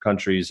Eastern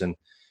countries and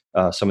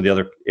some of the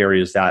other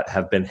areas that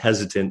have been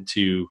hesitant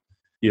to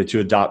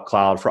adopt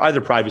cloud for either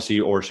privacy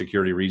or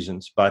security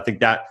reasons. But I think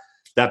that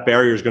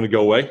barrier is going to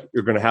go away.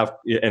 You're going to have,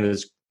 and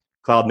as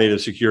cloud native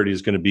security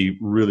is going to be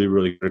really,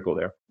 really critical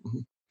there.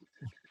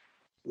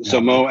 So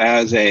Mo,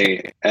 as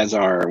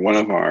one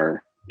of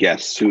our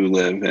guests who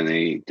live in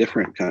a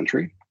different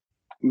country,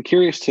 I'm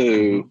curious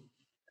to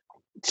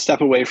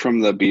step away from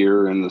the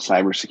beer and the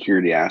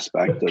cybersecurity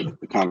aspect of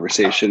the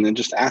conversation and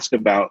just ask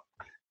about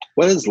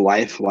what is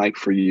life like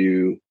for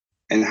you,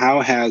 and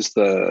how has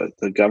the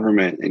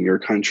government in your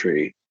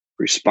country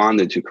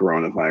responded to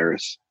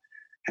coronavirus,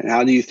 and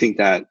how do you think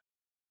that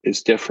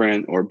is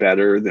different or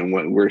better than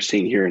what we're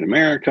seeing here in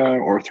America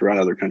or throughout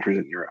other countries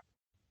in Europe?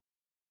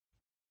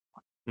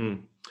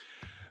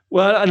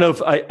 Well, I don't know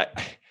if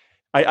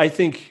I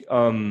think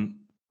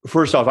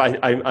first off,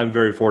 I'm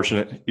very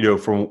fortunate,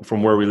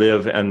 from where we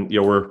live, and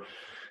we're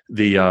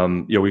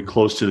we're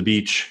close to the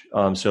beach,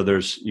 so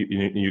there's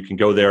you can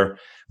go there.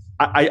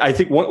 I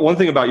think one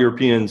thing about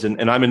Europeans,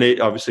 and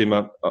obviously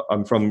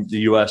I'm from the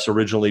U.S.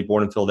 originally,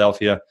 born in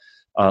Philadelphia,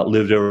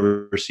 lived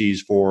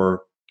overseas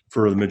for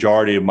the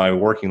majority of my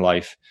working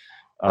life,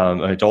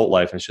 adult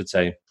life, I should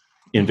say,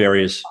 in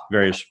various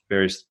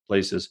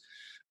places.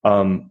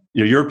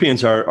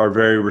 Europeans are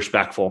very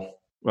respectful,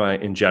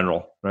 right, in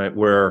general, right,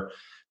 where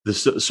the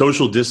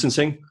social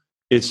distancing,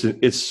 it's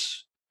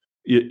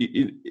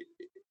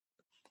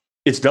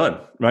done,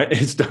 right?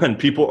 It's done.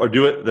 People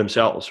do it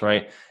themselves,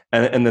 right?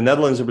 And the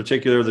Netherlands in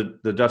particular,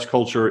 the Dutch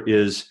culture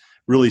is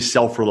really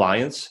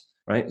self-reliance,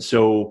 right?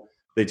 So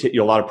they take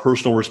a lot of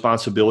personal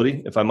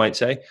responsibility, if I might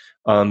say.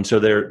 So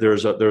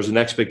there's an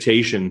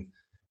expectation,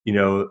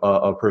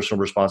 of personal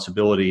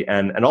responsibility,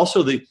 and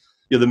also the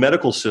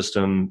medical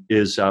system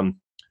is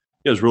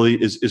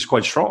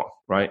quite strong,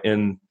 right?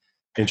 In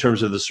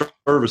terms of the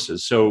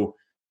services. So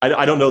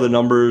I don't know the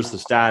numbers, the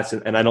stats,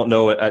 and I don't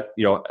know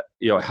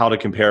how to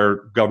compare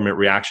government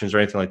reactions or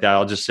anything like that.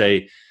 I'll just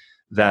say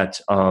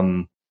that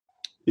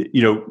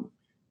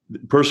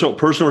personal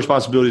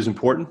responsibility is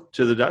important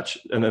to the Dutch,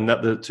 and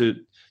that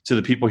to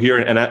the people here.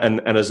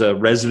 And as a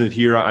resident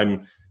here, I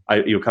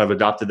kind of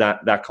adopted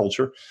that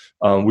culture.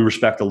 We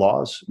respect the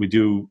laws. We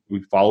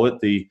follow it.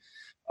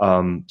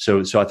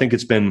 So I think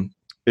it's been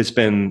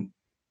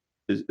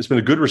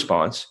a good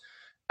response.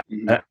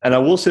 Mm-hmm. And I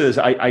will say this: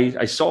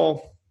 I saw.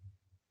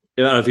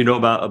 I don't know if you know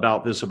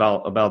about this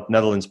about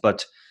Netherlands,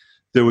 but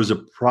there was a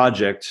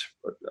project.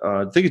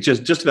 I think it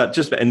just about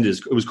ended.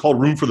 It was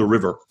called Room for the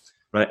River,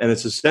 right? And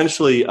it's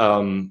essentially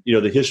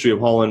the history of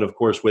Holland, of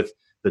course, with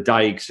the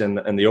dikes and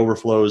the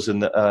overflows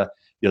and the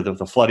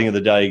flooding of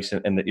the dikes,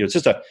 and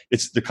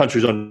it's the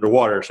country's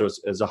underwater, so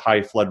it's a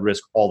high flood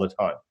risk all the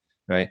time,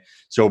 right?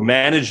 So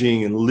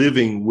managing and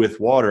living with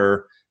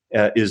water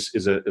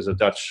is a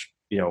Dutch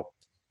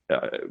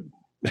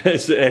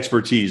it's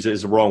expertise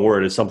is the wrong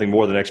word. It's something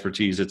more than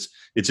expertise. It's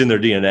in their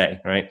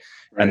DNA, right?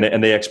 And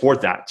they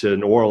export that to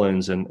New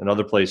Orleans and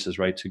other places,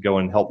 right, to go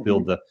and help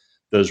build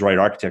those right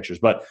architectures.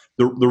 But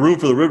the Room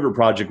for the River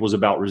project was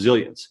about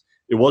resilience.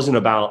 It wasn't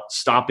about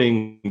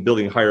stopping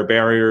building higher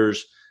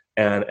barriers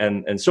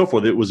and so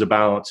forth. It was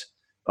about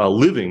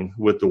living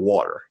with the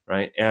water,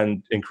 right,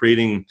 and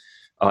creating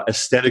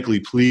aesthetically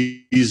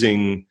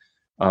pleasing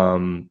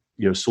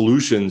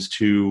solutions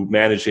to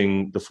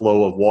managing the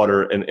flow of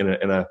water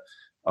in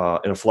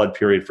a flood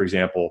period, for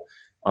example,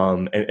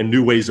 and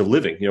new ways of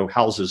living,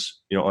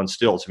 houses, on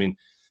stilts. I mean,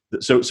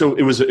 so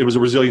it was a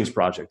resilience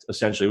project,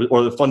 essentially,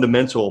 or the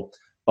fundamental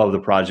of the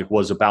project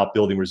was about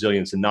building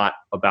resilience and not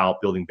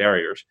about building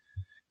barriers.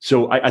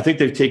 So I think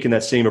they've taken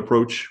that same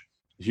approach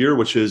here,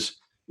 which is,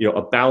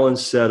 a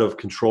balanced set of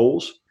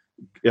controls.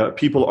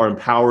 People are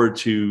empowered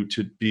to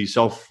be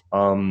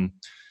self-reliant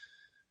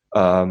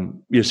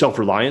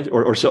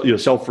or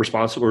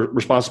self-responsible or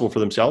responsible for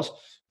themselves.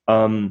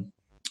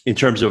 In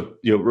terms of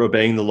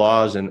obeying the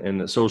laws and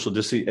the social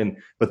distancing,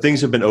 but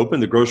things have been open.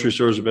 The grocery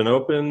stores have been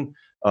open.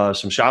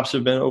 Some shops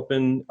have been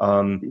open.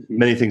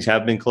 Many things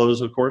have been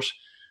closed, of course.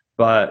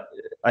 But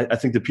I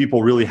think that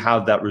people really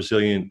have that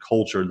resilient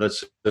culture.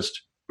 That's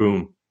just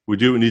boom. We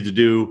do what we need to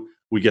do.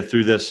 We get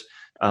through this,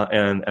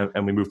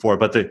 and we move forward.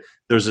 But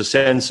there's a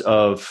sense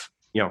of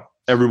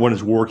everyone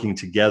is working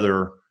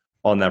together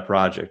on that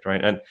project,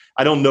 right? And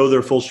I don't know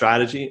their full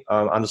strategy,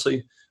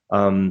 honestly,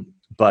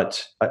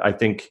 but I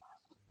think.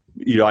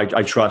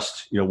 I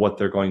trust, what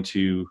they're going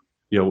to,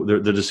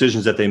 the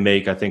decisions that they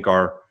make, I think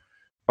are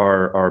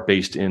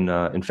based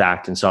in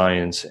fact and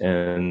science,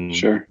 and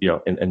sure,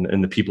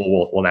 and the people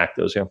will enact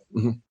those. Yeah.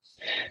 Mm-hmm.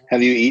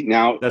 Have you eaten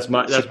out? That's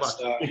my.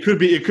 It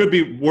could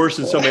be worse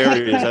in some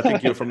areas. I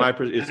think from my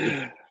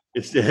perspective,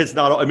 it's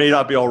not. It may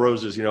not be all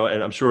roses, and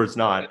I'm sure it's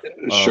not.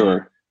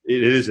 Sure,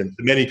 it isn't.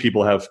 Many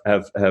people have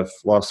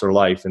lost their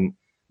life, and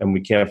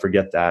we can't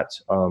forget that.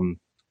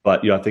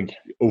 But I think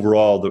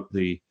overall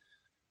the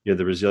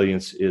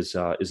resilience is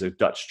a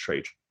Dutch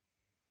trait.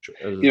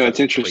 It's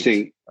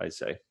interesting. I'd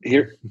say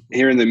here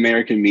in the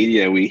American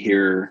media, we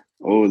hear,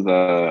 we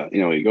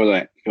go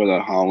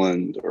to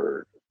Holland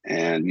or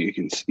and you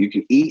can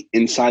eat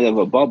inside of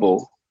a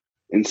bubble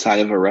inside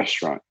of a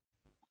restaurant.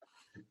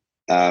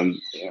 I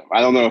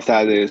don't know if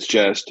that is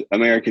just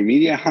American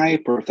media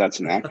hype or if that's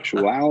an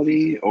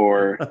actuality,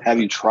 or have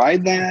you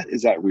tried that?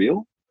 Is that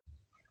real?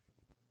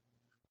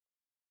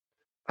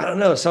 I don't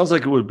know. It sounds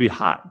like it would be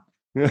hot.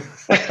 I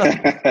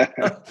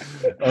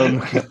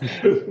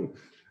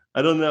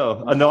don't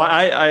know. No,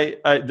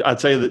 I'll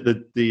tell you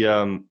that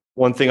the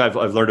one thing I've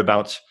learned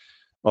about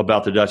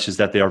the Dutch is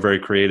that they are very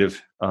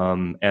creative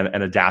and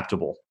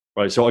adaptable,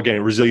 right? So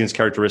again, resilience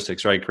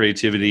characteristics, right?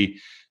 Creativity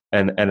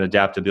and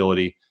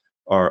adaptability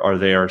are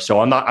there. So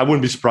I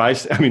wouldn't be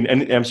surprised. I mean,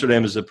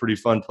 Amsterdam is a pretty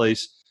fun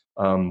place.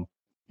 A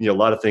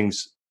lot of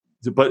things,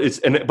 but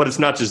it's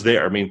not just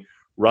there. I mean,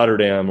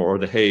 Rotterdam or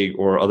The Hague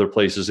or other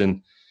places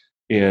in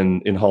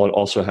Holland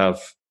also have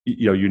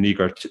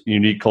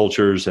unique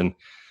cultures and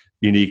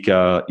unique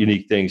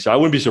things. So I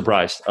wouldn't be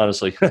surprised,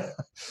 honestly. I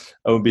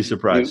wouldn't be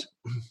surprised.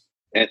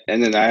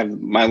 And then I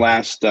have my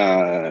last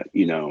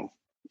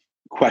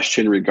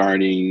question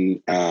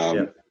regarding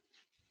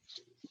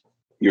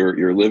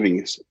your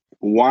living.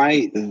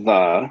 Why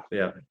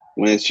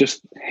when it's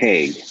just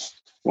Hague?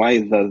 Why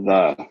is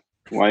the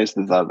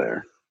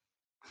there?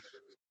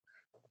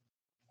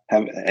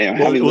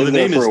 Having lived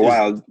there for a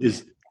while,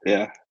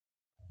 yeah.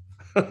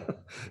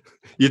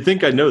 You'd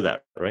think I know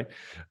that, right?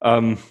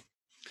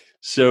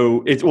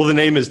 So the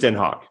name is Den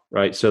Haag,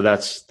 right? So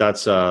that's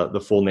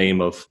the full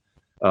name of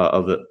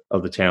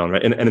the town,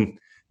 right? And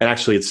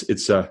actually,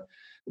 it's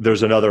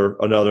there's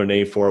another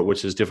name for it,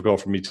 which is difficult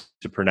for me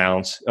to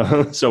pronounce.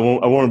 So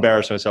I won't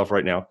embarrass myself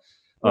right now.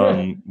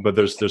 But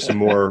there's some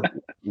more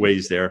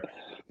ways there.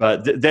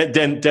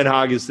 Den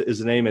Haag is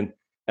the name, and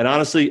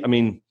honestly, I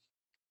mean,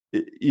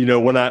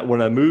 when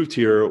I moved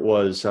here, it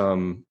was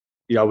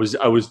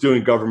I was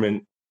doing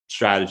government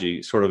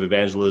strategy, sort of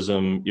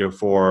evangelism,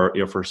 for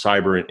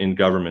cyber in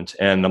government,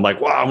 and I'm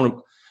like,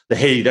 wow, The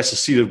Hague, that's the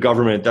seat of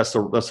government, that's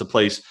the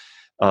place,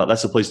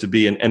 that's the place to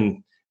be,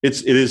 and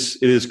it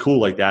is cool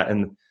like that,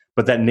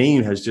 but that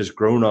name has just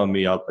grown on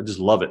me. I just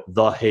love it,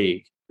 The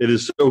Hague. It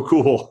is so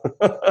cool.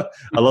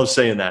 I love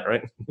saying that,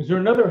 right? Is there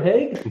another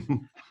Hague?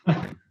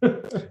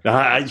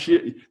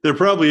 There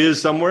probably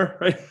is somewhere,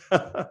 right?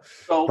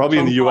 Probably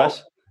in the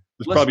U.S.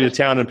 There's probably a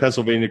town in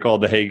Pennsylvania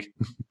called The Hague.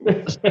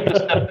 Let's take a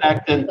step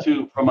back then,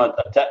 from a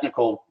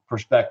technical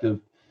perspective.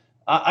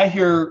 I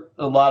hear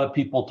a lot of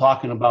people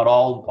talking about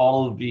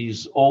all of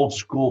these old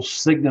school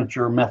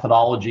signature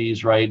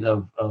methodologies, right,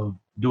 of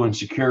doing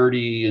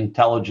security,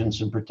 intelligence,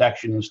 and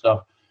protection and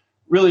stuff,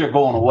 really are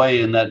going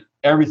away, and that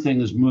everything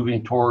is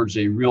moving towards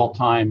a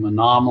real-time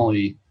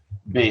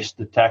anomaly-based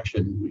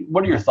detection.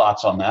 What are your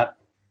thoughts on that?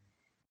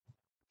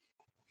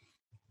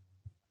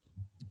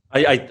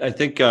 I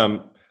think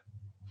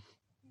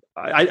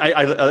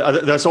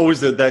that's always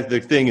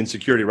the thing in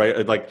security,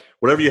 right? Like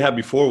whatever you had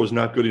before was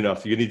not good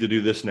enough. You need to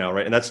do this now,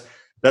 right? And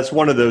that's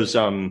one of those,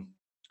 at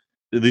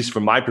least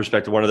from my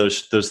perspective, one of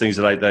those things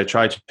that I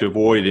try to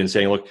avoid in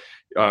saying, look,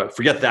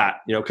 forget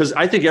that, because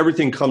I think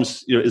everything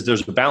comes,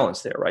 there's a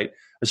balance there, right?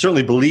 I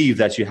certainly believe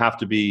that you have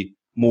to be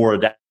more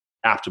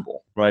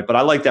adaptable, right? But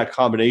I like that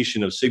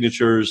combination of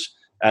signatures,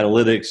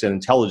 analytics, and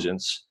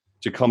intelligence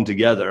to come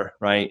together,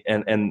 right?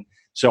 And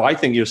so I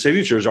think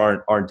signatures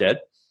aren't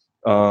dead.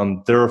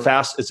 They're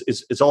fast.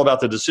 It's all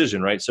about the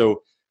decision, right?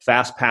 So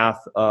fast path.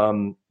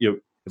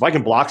 If I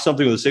can block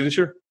something with a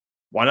signature,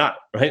 why not,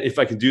 right? If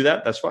I can do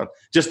that, that's fine.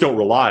 Just don't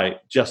rely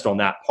just on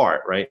that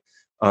part, right?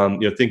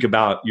 Think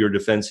about your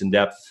defense in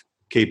depth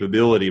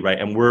capability, right?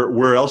 And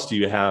where else do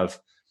you have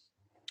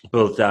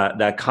both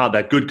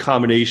that good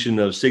combination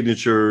of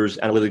signatures,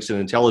 analytics, and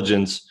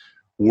intelligence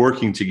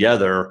working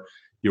together?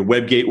 Your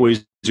web gateway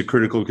is a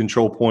critical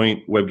control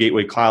point. Web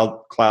gateway cloud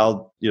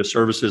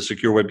services,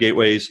 secure web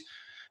gateways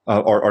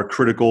are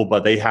critical,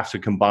 but they have to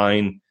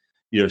combine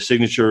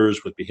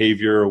signatures with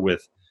behavior,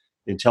 with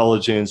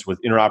intelligence,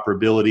 with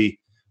interoperability.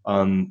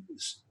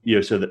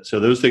 So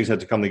those things have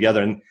to come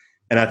together.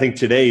 And I think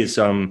today's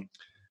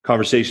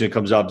conversation that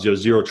comes up,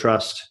 zero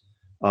trust,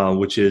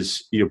 which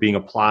is being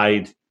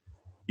applied.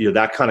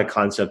 That kind of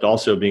concept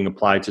also being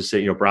applied to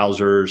say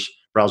browser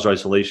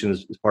isolation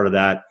is part of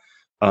that.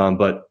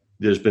 But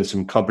there's been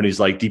some companies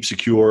like Deep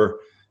Secure,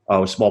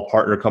 a small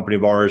partner company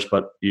of ours,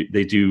 but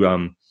they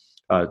do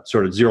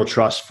sort of zero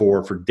trust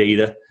for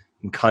data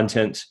and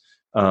content.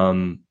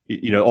 All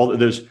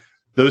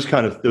those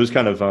kind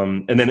of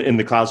and then in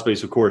the cloud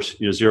space, of course,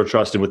 zero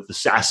trust, and with the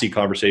SASE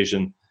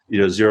conversation,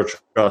 zero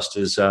trust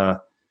is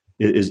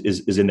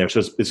in there.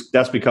 So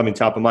that's becoming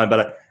top of mind.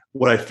 But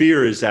what I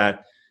fear is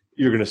that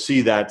you're going to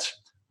see that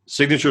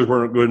signatures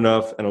weren't good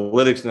enough,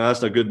 analytics, no,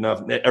 that's not good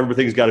enough.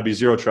 Everything's got to be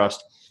zero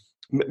trust.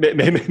 Maybe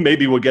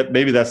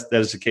that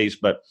is the case,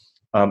 but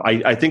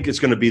I think it's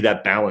going to be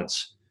that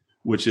balance,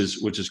 which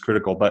is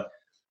critical. But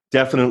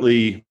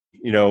definitely,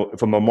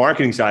 from a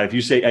marketing side, if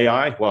you say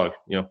AI, well,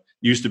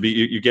 used to be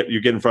you get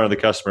in front of the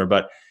customer,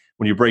 but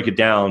when you break it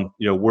down,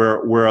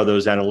 where are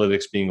those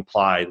analytics being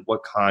applied?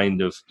 What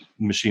kind of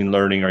machine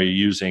learning are you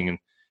using? And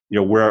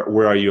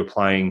where are you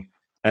applying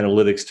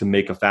analytics to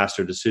make a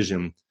faster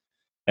decision?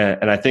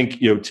 And I think,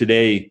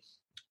 today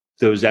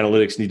those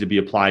analytics need to be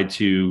applied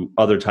to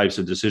other types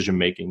of decision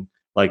making,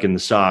 like in the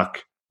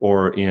SOC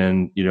or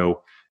in,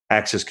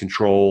 access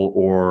control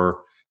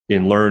or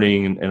in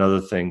learning and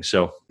other things.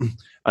 So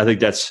I think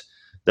that's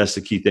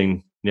the key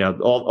thing.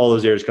 All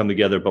those areas come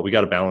together, but we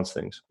got to balance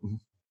things.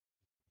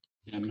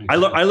 I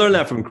learned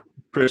that from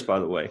Chris, by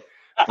the way.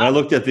 When I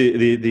looked at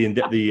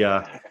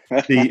the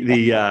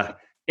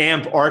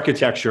AMP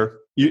architecture,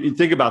 you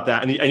think about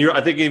that, and you're,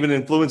 I think, even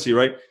in Fluency,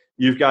 right?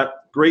 You've got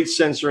great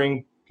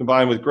censoring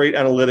combined with great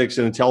analytics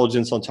and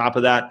intelligence on top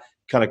of that,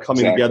 kind of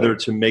coming together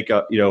to make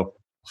a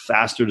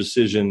faster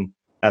decision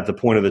at the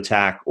point of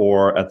attack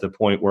or at the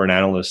point where an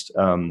analyst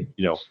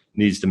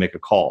needs to make a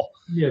call.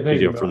 Yeah, thank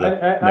you for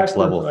the next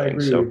level of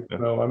things. So,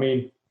 I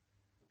mean,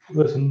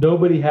 listen,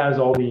 nobody has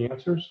all the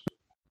answers,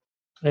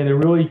 and the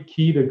really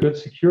key to good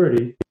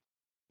security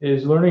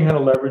is learning how to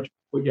leverage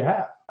what you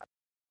have,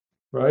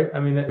 right? I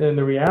mean, and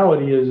the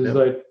reality is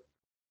like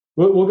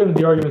we'll get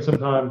into the argument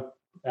sometime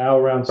now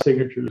around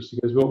signatures,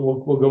 because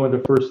we'll go into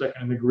first,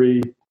 second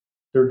degree,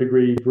 third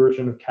degree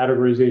version of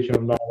categorization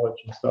of knowledge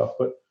and stuff.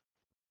 But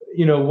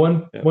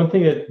one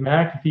thing that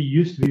McAfee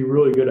used to be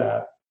really good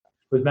at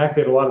was McAfee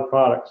had a lot of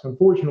products.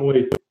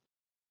 Unfortunately,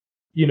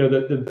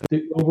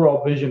 the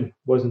overall vision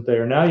wasn't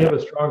there. Now you have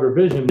a stronger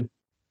vision,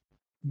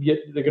 yet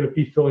they're going to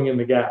be filling in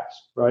the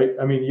gaps, right?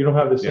 I mean, you don't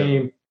have the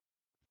same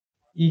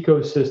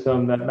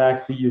ecosystem that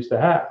McAfee used to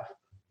have.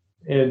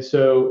 And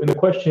the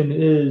question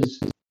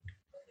is,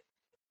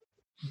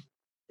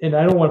 and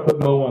I don't want to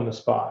put Mo on the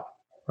spot,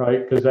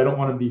 right? Because I don't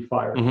want to be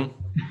fired.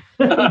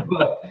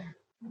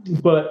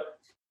 but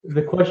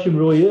the question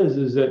really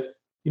is that,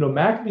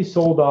 McAfee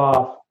sold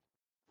off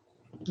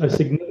a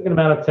significant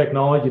amount of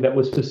technology that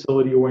was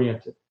facility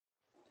oriented.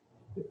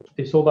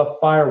 They sold off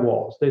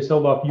firewalls. They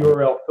sold off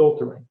URL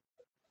filtering,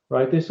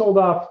 right? They sold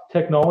off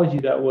technology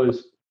that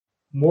was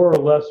more or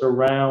less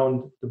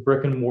around the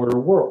brick and mortar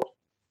world.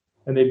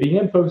 And they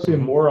began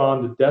focusing more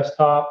on the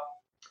desktop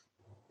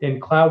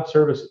and cloud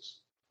services,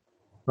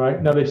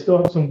 right? Now they still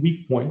have some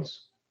weak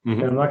points,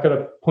 and I'm not going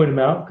to point them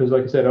out because,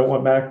 like I said, I don't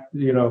want Mac, to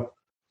get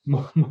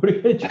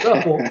in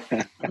trouble.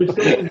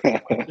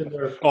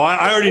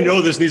 I already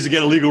know this needs to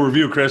get a legal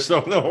review, Chris.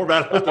 So no more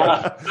about it.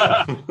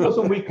 Still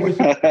some weak points,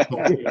 right?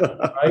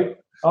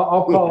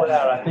 I'll call it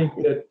out. I think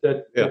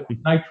that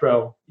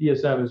Nitro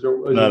ESM is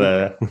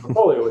a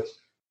portfolio.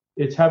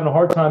 It's having a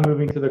hard time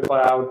moving to the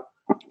cloud.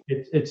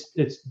 It's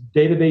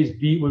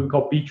database what we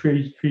call B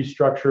tree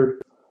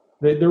structured.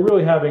 They're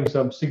really having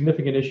some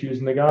significant issues,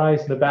 and the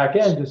guys in the back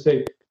end just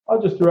say,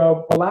 "I'll just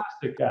throw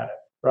Elastic at it,"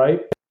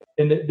 right?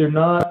 And they're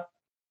not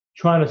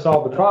trying to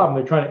solve the problem;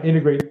 they're trying to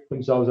integrate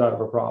themselves out of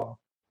a problem,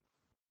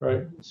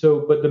 right?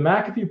 So, but the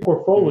McAfee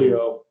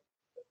portfolio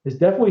has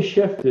definitely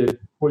shifted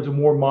towards a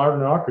more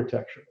modern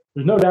architecture.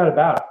 There's no doubt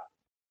about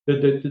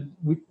it.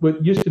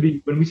 What used to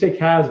be, when we say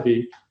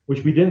CASB,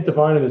 which we didn't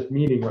define in this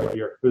meeting right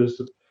here for this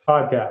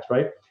podcast,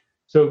 right?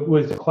 So it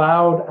was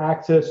Cloud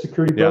Access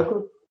Security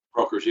Broker.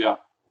 Brokers, yeah.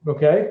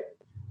 Okay,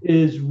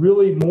 is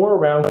really more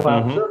around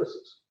cloud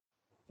services.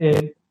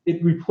 And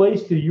it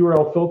replaced the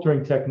URL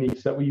filtering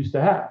techniques that we used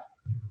to have.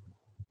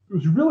 It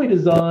was really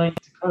designed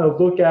to kind of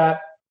look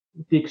at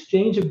the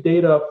exchange of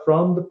data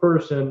from the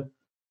person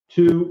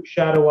to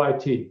shadow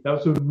IT. That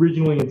was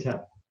originally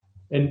intent.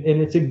 And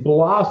it's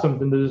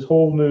blossomed into this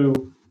whole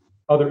new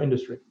other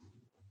industry,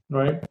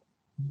 right?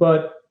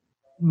 But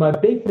my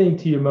big thing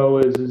to you, Mo,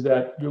 is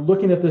that you're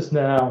looking at this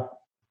now,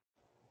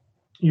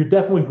 you're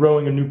definitely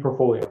growing a new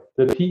portfolio.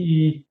 The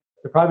PE,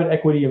 the private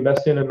equity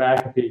invested in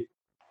McAfee,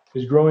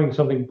 is growing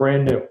something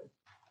brand new.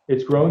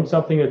 It's growing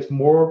something that's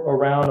more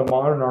around a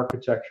modern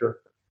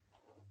architecture.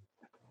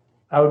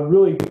 I would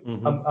really,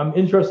 I'm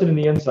interested in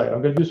the insight.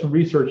 I'm going to do some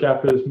research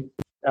after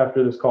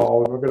this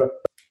call. I'm going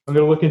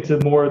to look into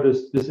more of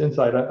this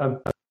insight.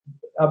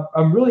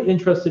 I'm really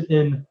interested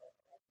in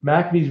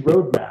McAfee's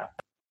roadmap,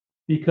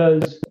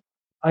 because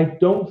I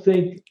don't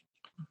think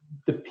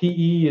the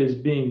PE is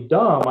being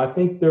dumb. I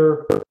think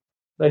they're,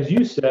 as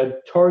you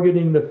said,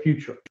 targeting the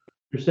future.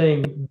 You're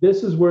saying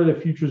this is where the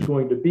future is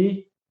going to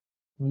be.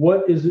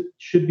 What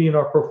should be in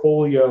our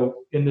portfolio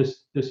in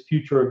this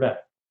future event,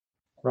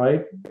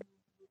 right?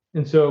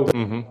 And so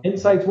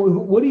insights,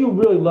 what do you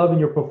really love in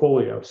your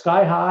portfolio?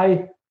 Sky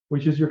High,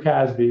 which is your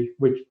CASB,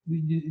 which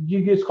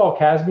you just call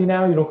CASB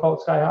now? You don't call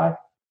it Sky High?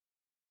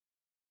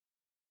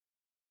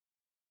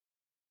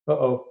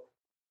 Uh-oh.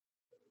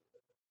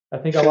 I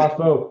think I lost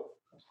Mo.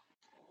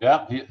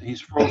 Yeah,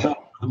 he's frozen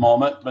for the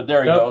moment, but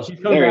there he goes.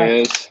 There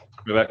he is.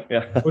 Go back.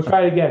 Yeah. We'll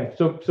try it again.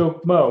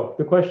 So Mo,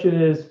 the question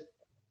is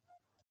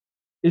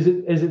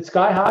it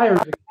Sky High or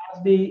is it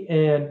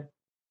CASB?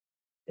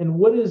 And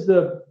what is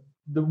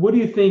what do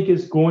you think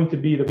is going to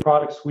be the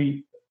product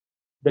suite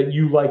that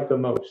you like the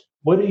most?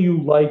 What do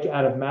you like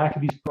out of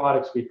McAfee's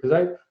product suite?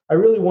 Because I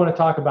really want to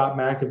talk about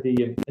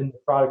McAfee and the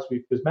product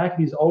suite, because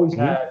McAfee's always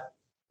had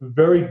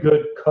very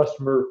good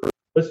customer.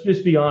 Let's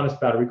just be honest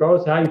about it.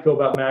 Regardless of how you feel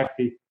about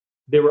McAfee,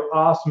 they were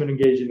awesome at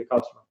engaging the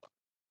customer.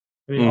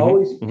 And they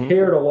always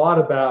cared a lot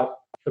about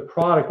the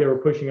product they were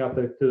pushing out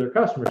to their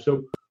customers.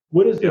 So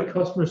what is the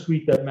customer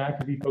suite that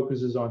McAfee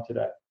focuses on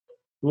today?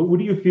 What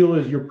do you feel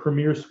is your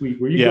premier suite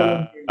where you go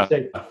in and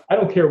say, I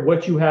don't care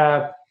what you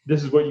have,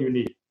 this is what you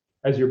need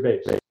as your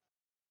base?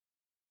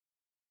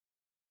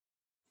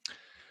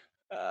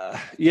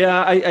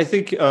 I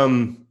think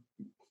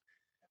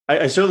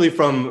I certainly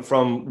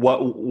from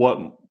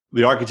what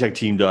the architect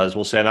team does,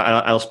 we'll say, and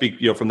I'll speak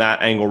from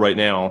that angle right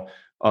now.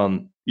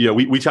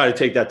 We try to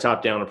take that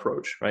top down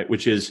approach, right?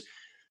 Which is,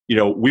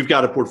 we've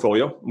got a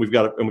portfolio, we've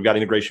got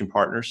integration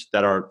partners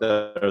that are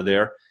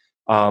there.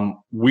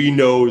 We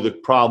know the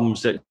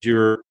problems that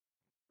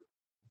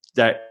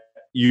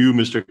you,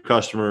 Mr.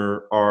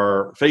 Customer,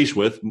 are faced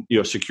with.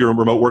 Secure and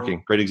remote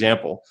working, great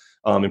example.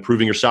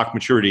 Improving your SOC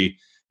maturity,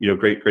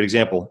 great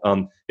example.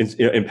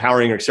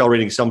 Empowering or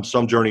accelerating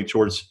some journey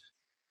towards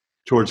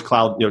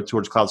cloud,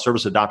 towards cloud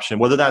service adoption.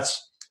 Whether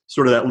that's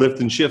sort of that lift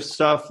and shift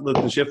stuff,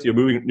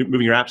 moving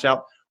your apps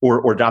out,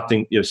 or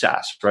adopting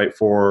SaaS, right,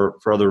 for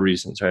other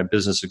reasons, right?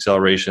 Business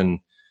acceleration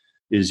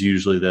is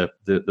usually the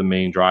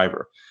main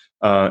driver,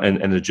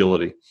 and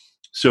agility.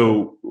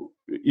 So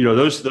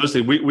those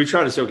things we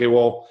try to say, okay,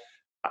 well,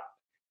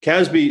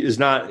 CASB is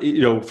not,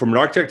 from an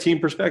architect team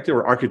perspective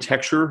or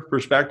architecture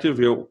perspective,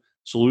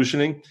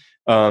 solutioning,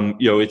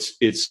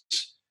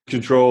 it's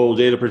control,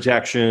 data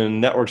protection,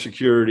 network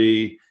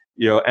security,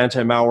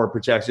 anti-malware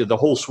protection, the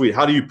whole suite.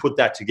 How do you put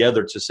that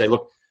together to say,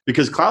 look,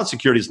 because cloud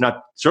security is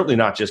certainly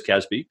not just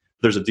CASB.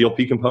 There's a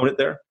DLP component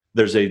there.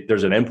 There's an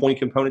endpoint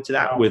component to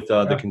that with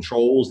the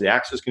controls, the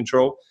access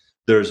control.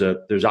 There's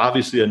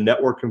obviously a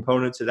network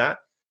component to that.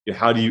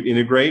 How do you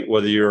integrate,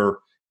 whether you're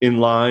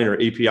inline or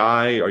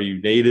API? Are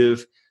you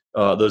native?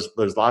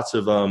 There's lots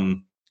of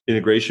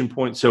integration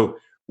points. So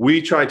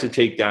we try to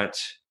take that,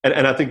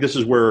 and I think this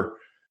is where,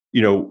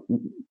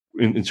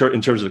 in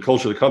terms of the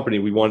culture of the company,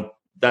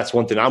 that's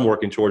one thing I'm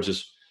working towards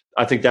is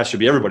I think that should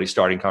be everybody's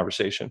starting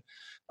conversation.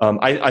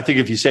 I think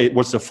if you say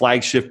what's the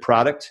flagship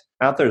product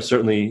out there,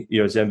 certainly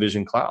it's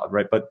Envision Cloud,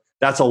 right? But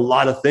that's a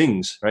lot of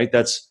things, right?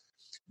 That's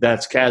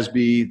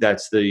CASB,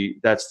 that's the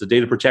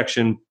data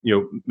protection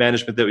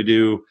management that we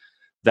do.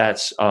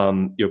 That's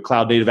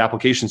cloud native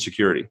application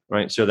security,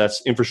 right? So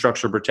that's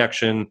infrastructure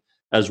protection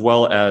as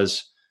well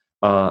as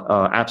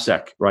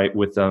AppSec, right?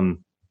 With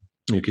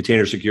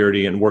container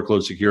security and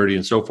workload security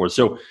and so forth.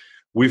 So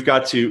we've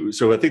got to.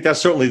 So I think that's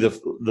certainly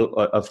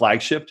a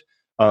flagship.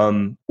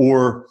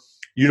 Or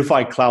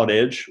Unified Cloud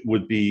Edge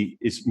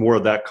it's more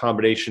of that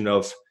combination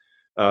of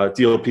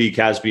DLP,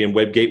 CASB, and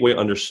Web Gateway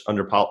under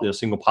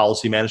single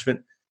policy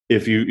management.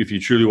 If you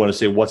truly want to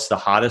say what's the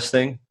hottest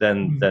thing,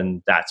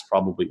 then that's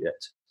probably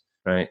it,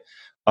 right?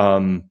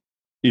 I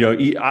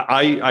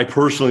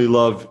personally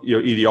love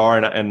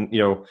EDR and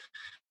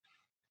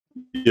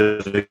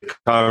the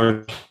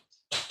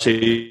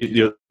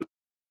conversation.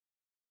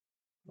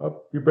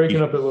 Oh, you're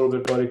breaking up a little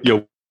bit, buddy.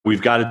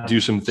 We've got to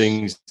do some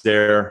things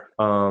there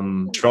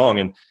strong.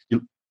 And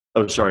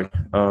sorry.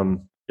 I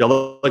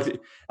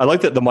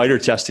like that the MITRE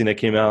testing that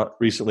came out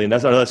recently, and I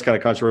know that's kind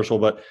of controversial,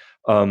 but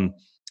MITRE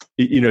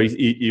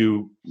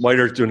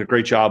is doing a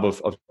great job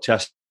of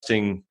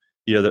testing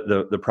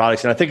the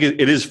products, and I think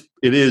it is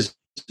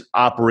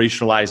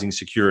operationalizing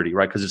security,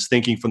 right? Because it's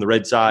thinking from the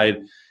red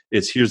side.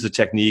 It's here's the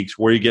techniques,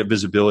 where you get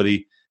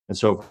visibility, and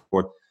so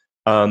forth.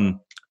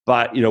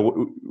 But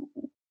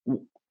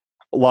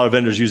a lot of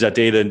vendors use that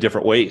data in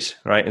different ways,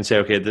 right? And say,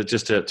 okay,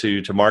 just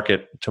to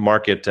market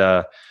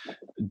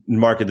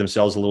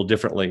themselves a little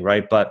differently,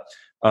 right? But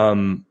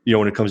when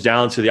it comes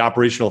down to the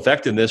operational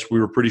effectiveness, we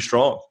were pretty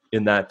strong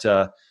in that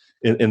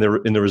in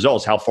the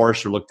results. How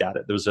Forrester looked at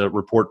it. There was a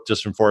report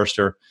just from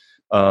Forrester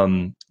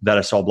that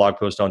I saw a blog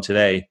post on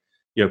today.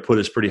 Put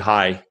us pretty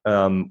high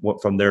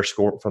from their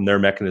score, from their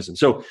mechanism.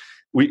 So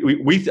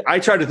I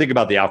try to think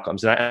about the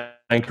outcomes, and I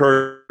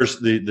encourage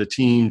the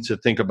team to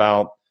think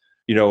about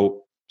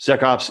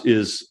SecOps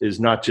is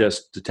not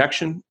just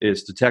detection;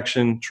 it's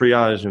detection,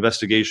 triage,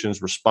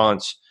 investigations,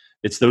 response.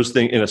 It's those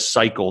things in a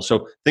cycle.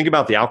 So think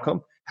about the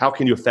outcome. How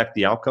can you affect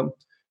the outcome?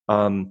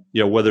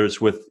 Whether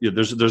it's with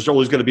there's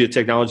always going to be a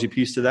technology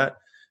piece to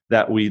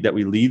that we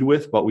lead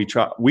with, but we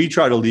try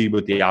to lead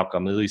with the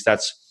outcome. At least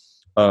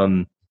that's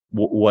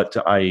what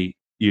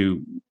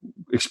you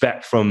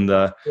expect from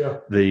the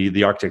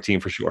architect team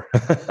for sure.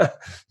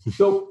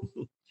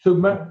 So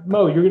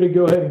Mo, you're going to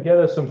go ahead and get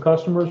us some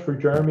customers for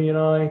Jeremy and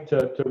I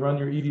to run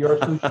your EDR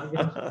solution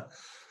again?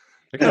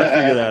 I got to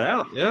figure that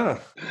out. Yeah,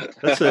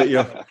 that's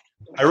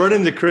I run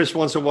into Chris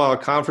once in a while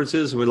at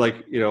conferences with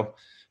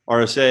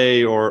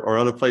RSA or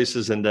other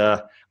places, and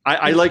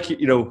I like if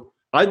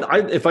I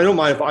don't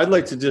mind, if I'd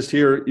like to just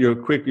hear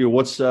quick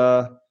what's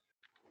top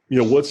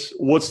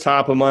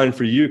of mind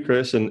for you,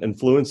 Chris, and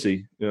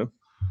Fluency.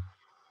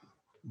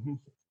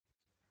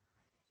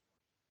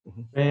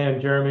 Man,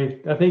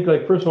 Jeremy, I think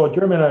first of all,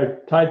 Jeremy and I are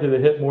tied to the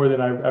hip more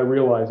than I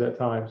realize at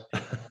times.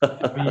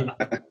 I mean,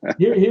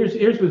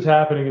 here's what's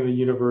happening in the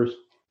universe.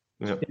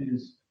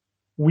 Is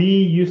we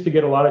used to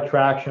get a lot of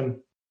traction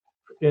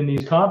in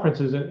these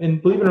conferences,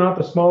 and believe it or not,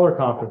 the smaller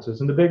conferences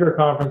and the bigger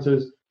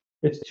conferences,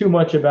 it's too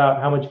much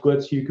about how much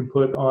glitz you can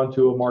put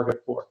onto a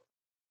market floor.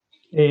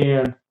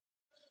 And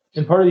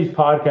And part of these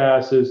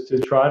podcasts is to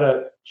try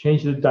to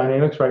change the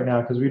dynamics right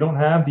now because we don't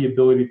have the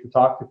ability to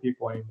talk to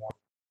people anymore.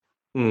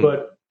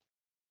 But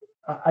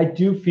I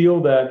do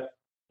feel that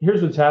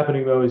here's what's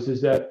happening though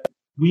is that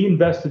we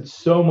invested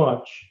so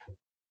much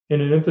in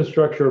an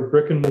infrastructure of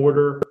brick and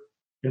mortar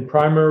and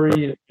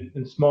primary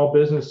and small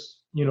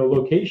business,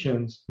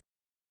 locations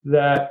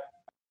that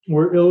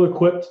we're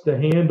ill-equipped to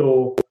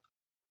handle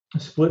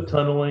split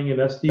tunneling and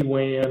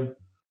SD-WAN,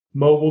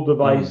 mobile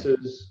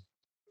devices,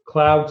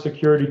 cloud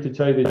security, to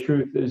tell you the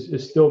truth,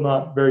 is still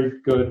not very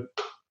good.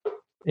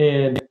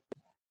 And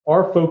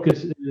our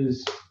focus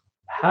is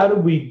how do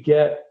we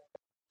get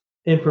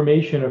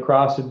information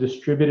across a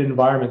distributed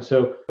environment?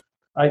 So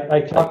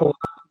I talk a lot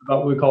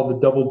about what we call the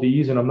double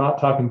Ds, and I'm not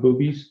talking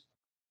boobies.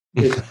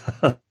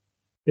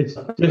 It's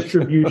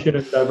distribution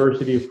and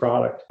diversity of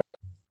product.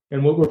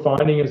 And what we're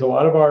finding is a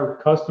lot of our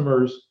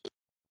customers,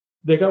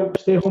 they got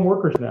stay-at-home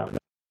workers now.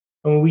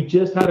 And we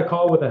just had a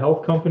call with a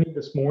health company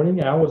this morning.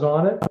 Al was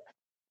on it,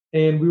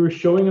 and we were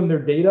showing them their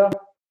data.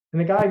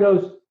 And the guy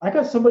goes, "I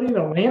got somebody in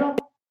Atlanta.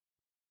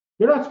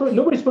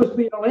 Nobody's supposed to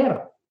be in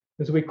Atlanta."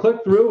 And so we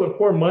clicked through, and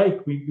poor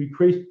Mike, we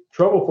create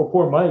trouble for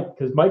poor Mike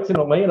because Mike's in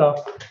Atlanta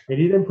and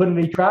he didn't put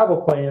any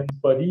travel plans,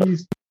 but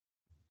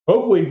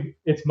hopefully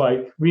it's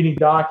Mike reading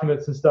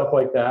documents and stuff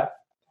like that.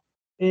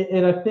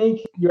 And I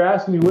think you're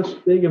asking me what's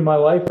big in my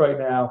life right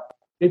now.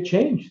 It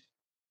changed.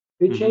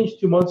 It changed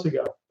 2 months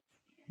ago.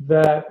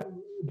 That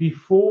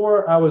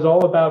before I was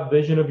all about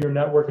vision of your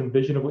network and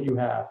vision of what you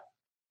have.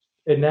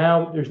 And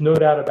now there's no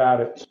doubt about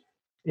it.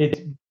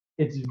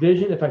 It's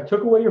vision. If I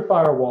took away your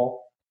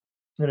firewall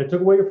and I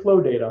took away your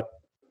flow data,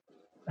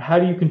 how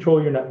do you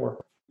control your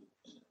network?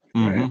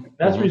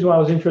 That's the reason why I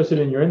was interested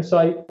in your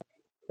insight.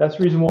 That's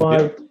the reason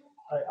why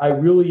I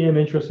really am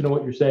interested in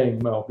what you're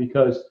saying, Mo,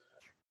 because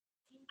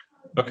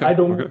I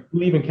don't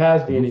believe in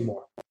CASB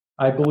anymore.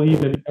 I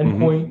believe in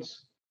endpoints.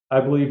 I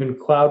believe in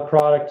cloud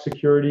product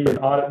security and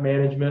audit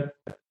management,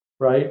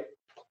 right?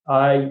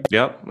 I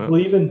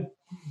believe in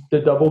the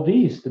double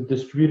Ds, the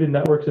distributed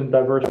networks and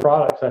diverse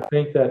products. I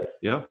think that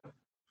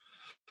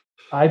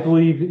I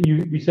believe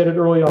we said it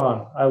early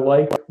on. I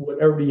like what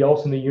everybody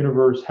else in the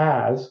universe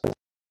has,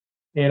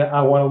 and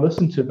I want to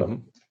listen to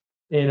them.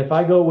 And if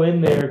I go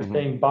in there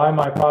saying buy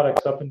my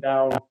products up and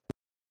down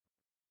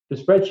the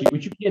spreadsheet,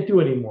 which you can't do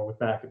anymore with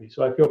McAfee,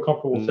 so I feel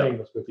comfortable saying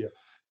this with you.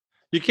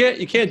 You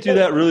can't do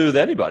that really with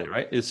anybody,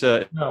 right? It's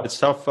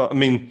tough. I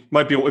mean,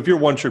 might be if you're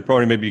one trick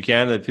pony, maybe you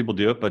can. That people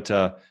do it, but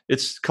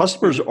it's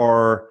customers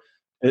are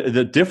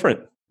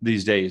different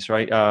these days,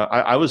 right?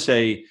 I would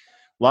say a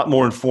lot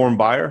more informed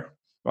buyer,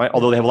 right?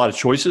 Although they have a lot of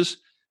choices,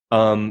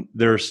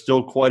 they're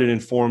still quite an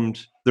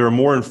informed. They're a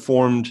more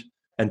informed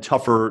and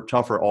tougher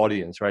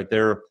audience, right?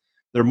 They're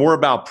more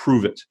about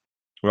prove it,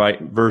 right?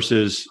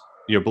 Versus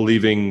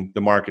believing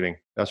the marketing.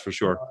 That's for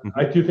sure.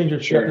 I do think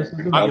there's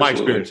skepticism. My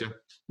experience.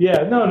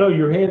 Yeah, no,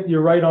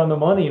 you're right on the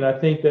money, and I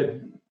think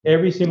that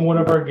every single one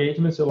of our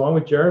engagements, along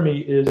with Jeremy,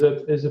 is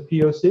a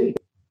POC.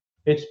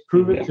 It's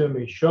prove it to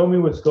me, show me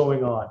what's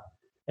going on,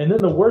 and then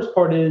the worst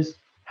part is,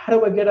 how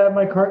do I get out of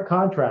my current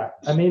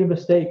contract? I made a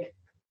mistake.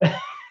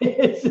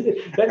 That's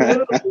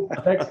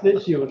the next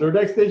issue. The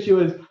next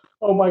issue is,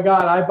 oh my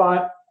God, I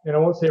bought, and I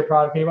won't say a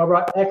product name, I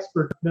bought X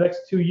for the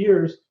next 2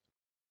 years,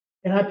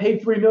 and I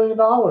paid $3 million,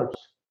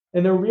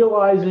 and they're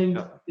realizing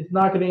it's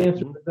not going to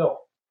answer the bill.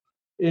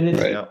 And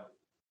it's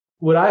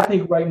what I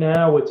think right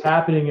now, what's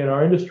happening in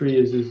our industry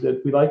is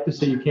that we like to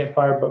say you can't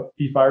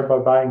be fired by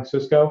buying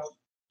Cisco.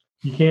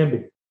 You can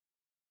be.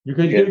 You're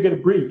going to get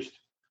it breached,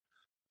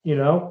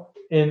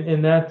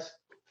 and that's,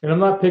 and I'm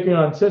not picking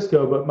on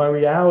Cisco, but my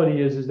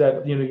reality is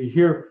that, you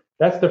hear,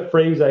 that's the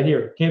phrase I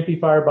hear. Can't be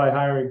fired by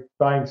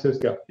buying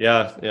Cisco.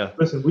 Yeah.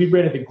 Listen, we've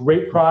ran into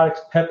great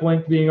products,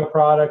 PepLink being a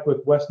product with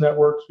West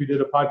Networks. We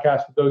did a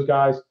podcast with those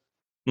guys.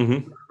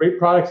 Great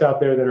products out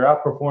there that are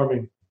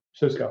outperforming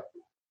Cisco.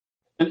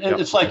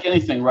 And it's like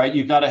anything, right?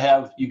 You got to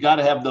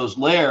have those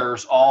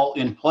layers all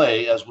in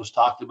play, as was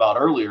talked about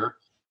earlier,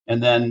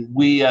 and then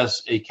we,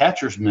 as a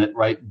catcher's mitt,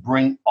 right,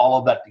 bring all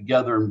of that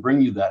together and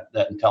bring you that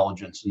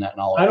intelligence and that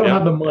knowledge. I don't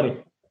have the money.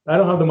 I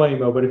don't have the money,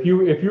 Mo. But if you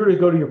were to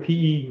go to your PE,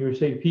 you were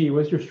saying, PE,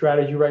 what's your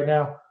strategy right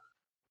now?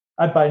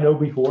 I'd buy no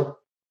before.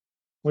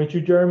 Wouldn't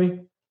you, Jeremy?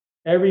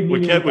 Every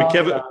meeting with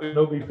Kevin,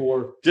 no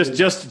before.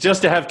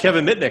 Just to have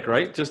Kevin Mitnick,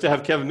 right? Just to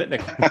have Kevin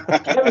Mitnick.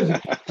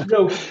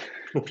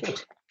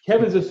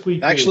 Kevin's a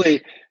sweet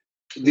Actually,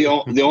 dude.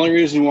 the only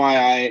reason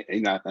why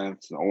not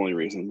that's the only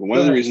reason, but one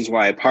of the reasons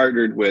why I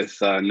partnered with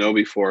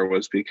KnowBe4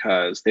 was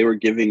because they were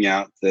giving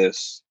out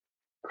this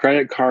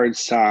credit card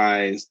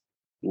size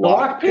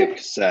lockpick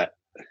set.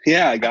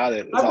 Yeah, I got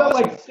it. I've got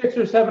like 6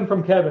 or 7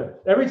 from Kevin.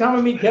 Every time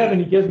I meet Kevin,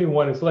 he gives me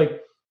one. It's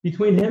like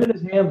between him and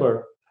his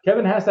handler.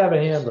 Kevin has to have a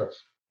handler.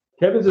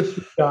 Kevin's a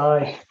sweet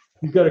guy.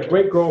 He's got a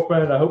great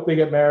girlfriend. I hope they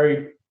get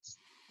married.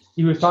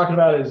 He was talking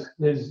about his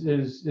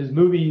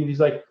movie, and he's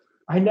like,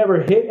 I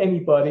never hit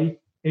anybody.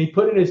 And he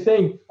put in his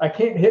thing, I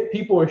can't hit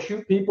people or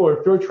shoot people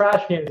or throw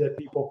trash cans at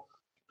people.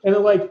 And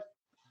they're like,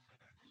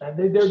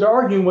 they're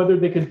arguing whether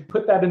they can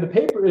put that in the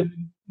paper,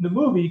 in the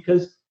movie,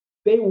 because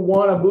they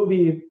want a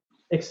movie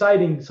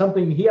exciting,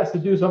 something he has to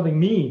do something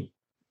mean.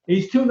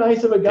 He's too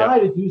nice of a guy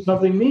to do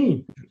something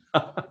mean,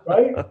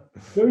 right?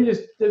 Let me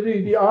just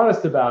be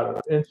honest about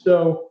it. And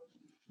so,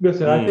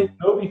 listen, I think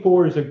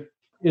KnowBe4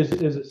 is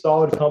a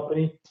solid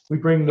company. We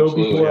bring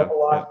KnowBe4 up a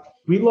lot.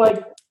 We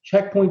like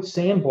Checkpoint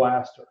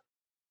Sandblaster,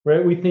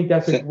 right? We think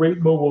that's a great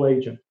mobile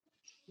agent.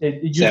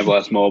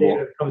 Sandblast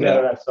Mobile comes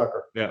out of that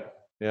sucker. Yeah.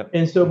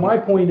 And so my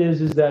point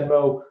is that,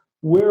 Mo,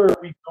 where are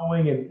we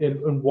going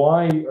and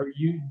why are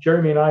you,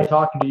 Jeremy and I,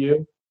 talking to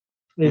you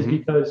is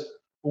because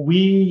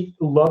we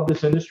love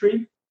this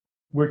industry.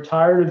 We're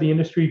tired of the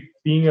industry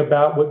being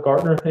about what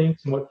Gartner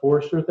thinks and what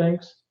Forrester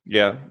thinks.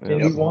 Yeah.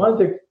 And we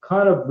wanted to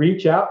kind of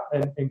reach out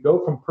and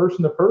go from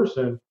person to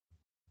person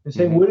and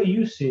say, what are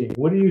you seeing?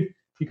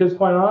 Because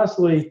quite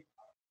honestly,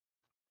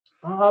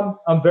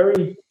 I'm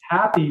very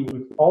happy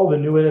with all the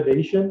new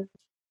innovation,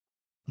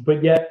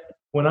 but yet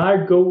when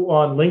I go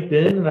on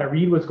LinkedIn and I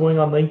read what's going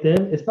on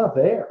LinkedIn, it's not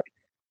there.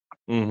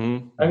 I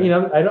mean,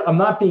 I'm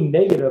not being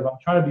negative. I'm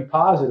trying to be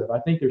positive. I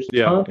think there's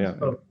tons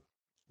of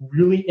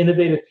really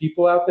innovative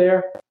people out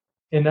there.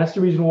 And that's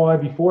the reason why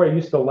before I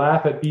used to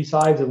laugh at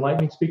B-Sides and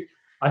Lightning Speak.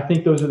 I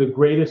think those are the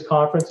greatest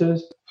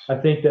conferences. I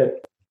think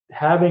that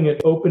having an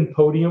open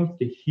podium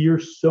to hear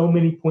so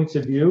many points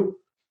of view,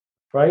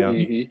 right?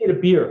 You need a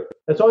beer.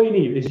 That's all you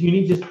need is you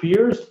need just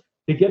beers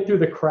to get through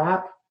the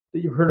crap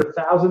that you've heard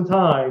 1,000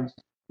 times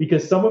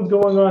because someone's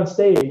going on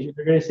stage and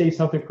they're going to say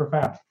something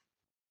profound.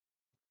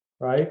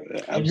 Right?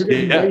 And you're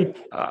going to be ready.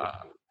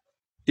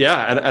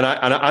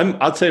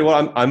 I'll tell you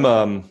what,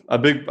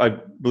 I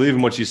believe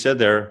in what you said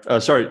there.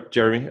 Sorry,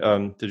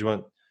 Jeremy. Did you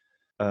want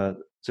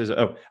say so?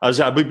 Oh, I was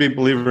a big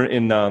believer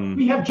in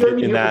we have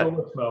Jeremy in here that. for the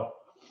looks, Mo.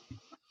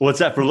 What's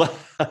that for?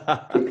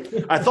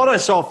 I thought I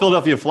saw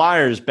Philadelphia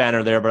Flyers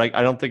banner there, but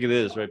I don't think it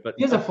is, right? But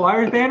he has a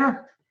Flyers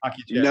banner?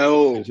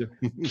 No.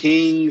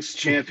 Kings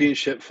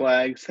championship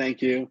flags,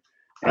 thank you.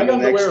 And I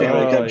got the next the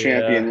Stanley Cup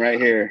champion right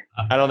here.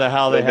 I don't know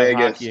how they have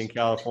Vegas. hockey in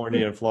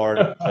California and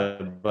Florida,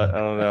 but I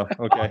don't know.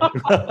 Okay.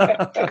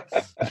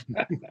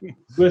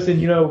 Listen,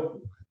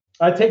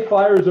 I take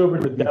Flyers over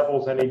the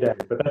Devils any day,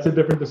 but that's a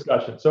different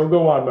discussion. So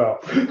go on, Mo.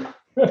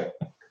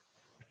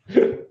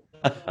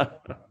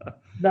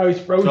 Now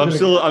he's frozen.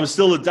 So I'm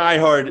still a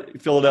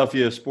diehard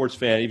Philadelphia sports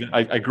fan. Even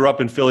I grew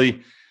up in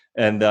Philly,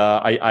 and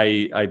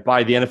I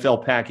buy the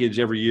NFL package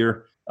every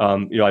year.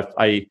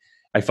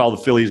 I follow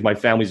the Phillies. My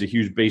family's a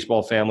huge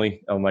baseball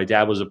family. My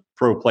dad was a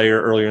pro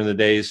player earlier in the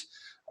days.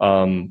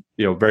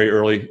 Very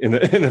early in the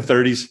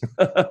 30s,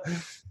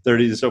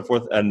 30s and so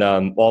forth. And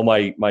all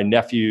my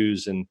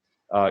nephews and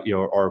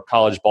are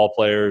college ball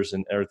players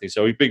and everything.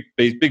 So we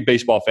big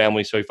baseball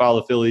family. So we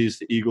follow the Phillies,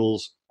 the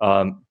Eagles.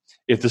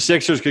 If the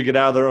Sixers could get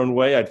out of their own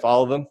way, I'd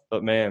follow them.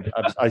 But man,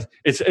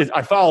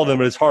 I follow them,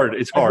 but it's hard.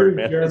 It's hard,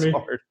 man. It's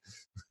hard.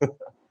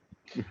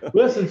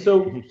 Listen,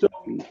 so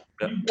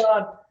you've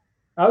got.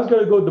 I was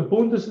going to go the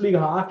Bundesliga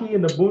hockey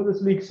and the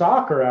Bundesliga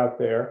soccer out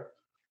there.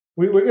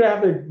 We're going to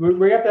have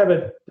to have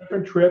a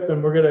different trip,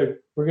 and we're going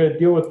to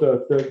deal with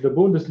the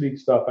Bundesliga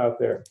stuff out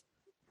there.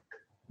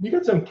 You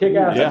got some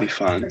kick-ass. That'd be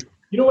fun.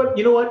 You know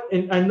what?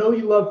 And I know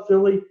you love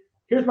Philly.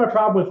 Here's my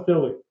problem with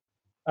Philly.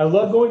 I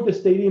love going to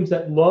stadiums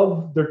that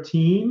love their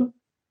team,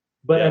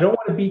 but I don't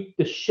want to beat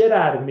the shit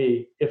out of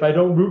me if I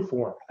don't root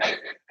for them.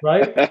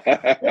 Right?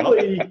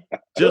 Philly,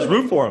 just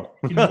root for them.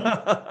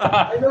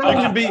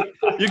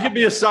 You can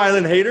be a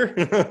silent hater.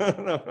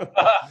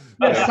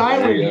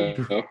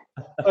 Silent.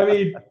 I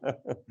mean,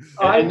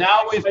 and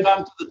now we've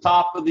come to the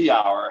top of the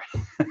hour.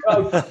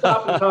 Top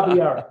of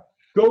the hour.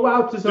 Go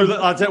out to some.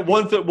 I'll tell you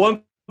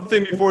one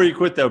thing before you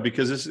quit, though,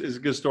 because this is a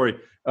good story.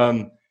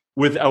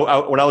 When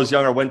I was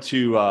younger,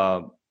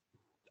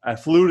 I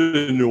flew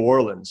to New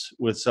Orleans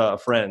with a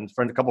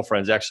couple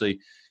friends actually,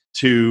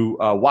 to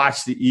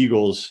watch the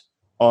Eagles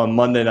on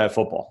Monday Night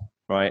Football,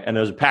 right? And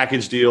there was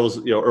package deals,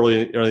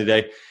 early in the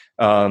day.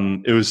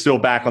 It was still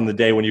back on the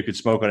day when you could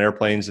smoke on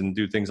airplanes and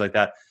do things like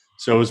that.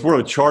 So it was more of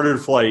a chartered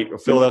flight,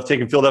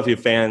 taking Philadelphia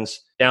fans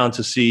down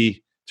to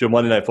a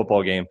Monday Night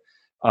Football game,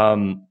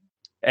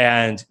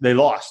 and they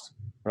lost,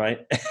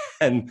 right?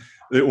 And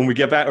when we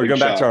get back, we're going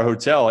back to our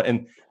hotel,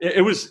 and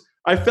it was.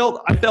 I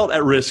felt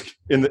at risk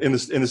in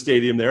the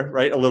stadium there,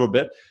 right, a little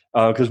bit,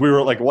 because we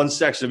were like one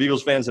section of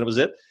Eagles fans and it was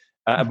it.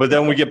 But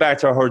then when we get back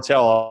to our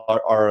hotel,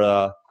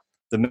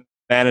 the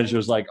manager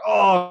was like,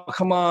 "Oh,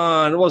 come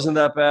on, it wasn't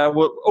that bad.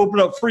 We'll open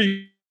up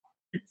free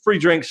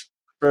drinks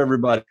for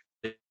everybody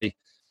to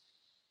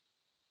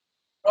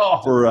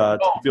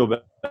feel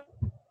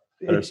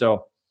better."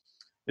 So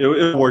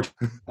it worked.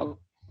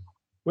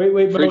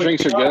 Wait, free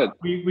drinks are good.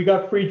 We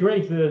got free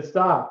drinks and it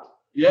stopped.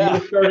 Yeah,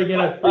 we start again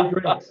at free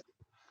drinks.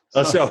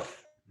 So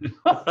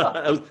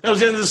that was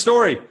the end of the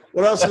story.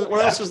 What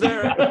else is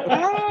there?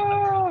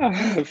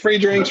 Free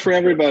drinks for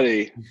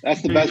everybody.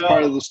 That's the best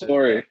part of the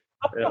story.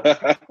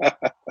 Yeah.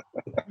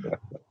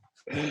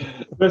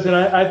 Listen,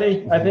 I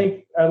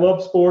think I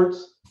love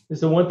sports.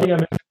 It's the one thing I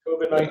missed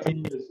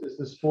COVID-19 is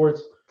the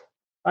sports.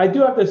 I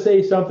do have to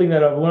say something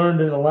that I've learned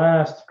in the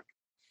last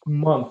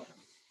month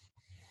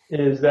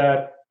is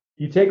that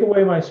you take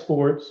away my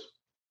sports,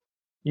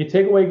 You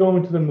take away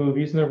going to the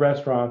movies and the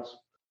restaurants,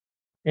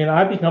 and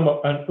I become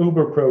an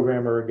Uber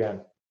programmer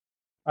again.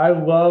 I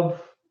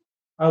love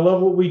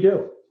what we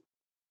do.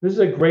 This is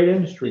a great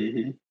industry.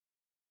 Mm-hmm.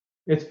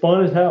 It's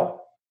fun as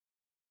hell,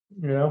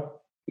 Yeah.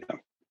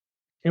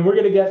 And we're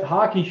gonna get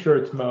hockey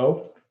shirts,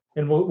 Mo,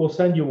 and we'll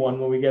send you one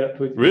when we get it.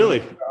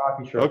 Really?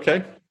 Hockey shirt.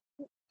 Okay.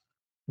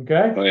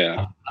 Okay. Oh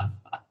yeah,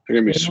 they're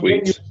gonna be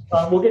sweet.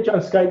 We'll get you on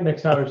Skype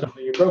next time or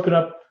something. You're broken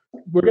up.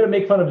 We're gonna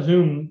make fun of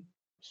Zoom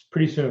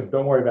pretty soon.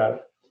 Don't worry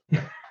about it.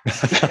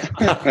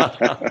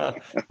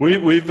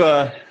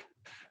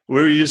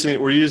 We're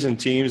using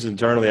Teams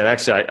internally, and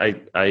actually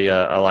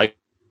I like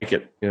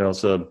it.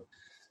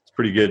 It's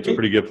pretty good. It's a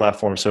pretty good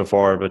platform so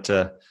far. But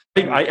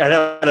I had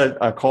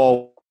a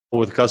call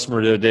with a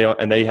customer the other day,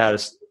 and it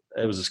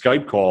was a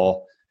Skype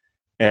call,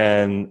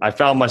 and I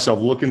found myself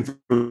looking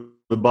through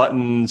the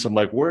buttons. I'm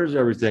like, where's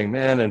everything,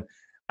 man? And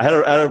it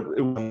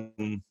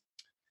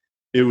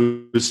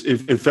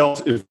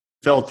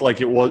felt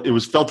like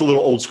it felt a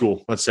little old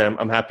school. Let's say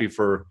I'm happy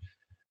for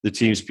the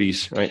Teams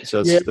piece, right?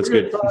 So that's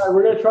good.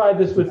 We're gonna try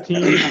this with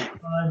Teams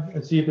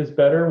and see if it's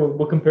better.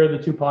 We'll compare the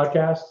two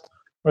podcasts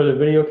or the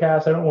video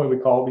cast. I don't know what we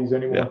call these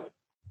anymore.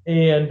 Yeah.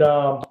 And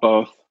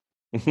both.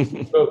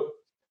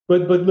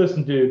 But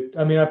listen, dude.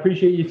 I mean, I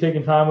appreciate you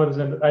taking time with us,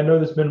 and I know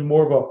this has been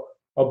more of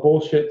a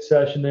bullshit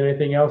session than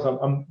anything else.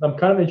 I'm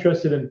kind of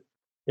interested in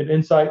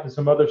insight and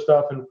some other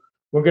stuff, and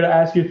we're gonna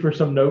ask you for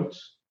some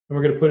notes, and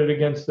we're gonna put it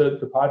against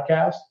the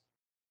podcast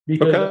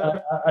because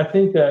I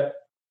think that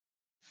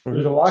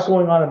there's a lot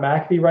going on at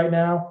McAfee right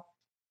now,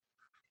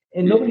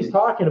 and nobody's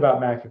talking about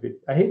McAfee.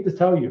 I hate to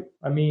tell you.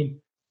 I mean,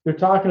 they're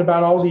talking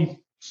about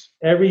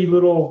every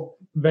little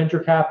venture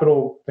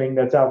capital thing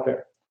that's out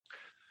there.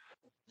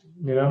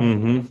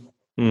 Mm-hmm.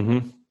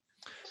 Mm-hmm.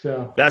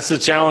 So that's the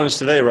challenge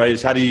today, right?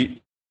 Is how do you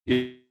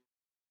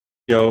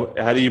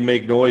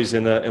make noise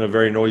in a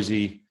very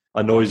noisy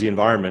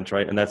environment,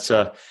 right? And that's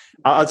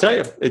I'll tell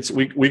you,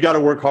 we got to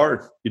work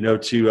hard,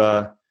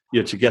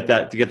 to get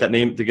that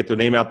name, to get the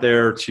name out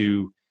there,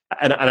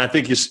 and I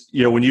think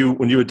when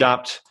you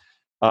adopt,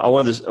 I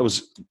was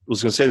going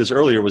to say this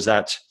earlier, was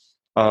that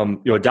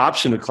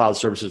adoption of cloud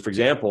services, for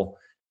example,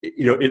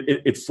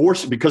 it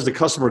forces, because the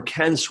customer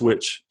can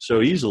switch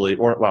so easily,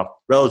 or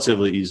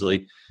relatively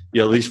easily,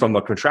 at least from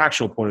a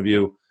contractual point of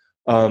view.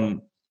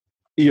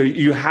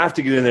 You have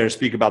to get in there and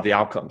speak about the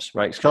outcomes,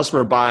 right?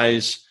 Customer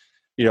buys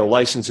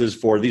licenses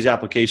for these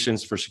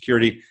applications for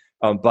security,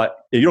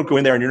 but you don't go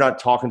in there and you're not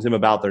talking to them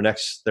about their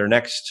next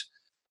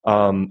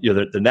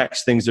the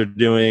next things they're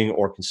doing,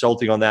 or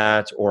consulting on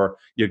that, or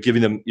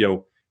giving them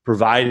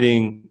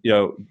providing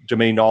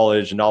domain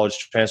knowledge and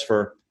knowledge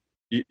transfer.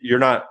 You're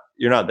not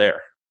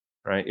there,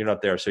 right? You're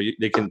not there. So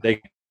they can.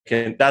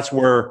 That's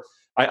where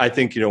I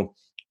think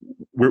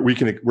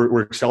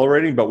we're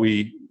accelerating, but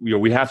we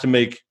have to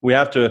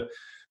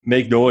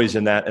make noise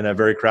in that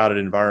very crowded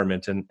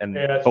environment,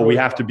 but we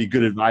have to be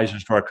good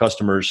advisors to our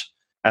customers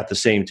at the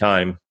same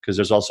time, because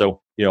there's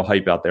also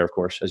hype out there, of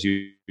course, as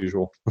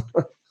usual.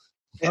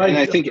 And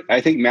I think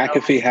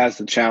McAfee has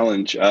the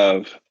challenge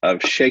of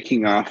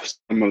shaking off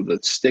some of the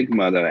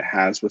stigma that it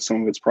has with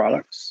some of its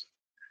products,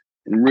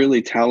 and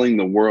really telling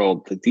the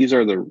world that these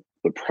are the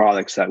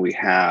products that we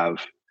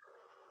have,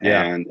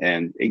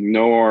 and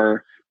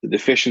ignore the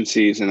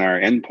deficiencies in our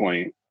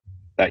endpoint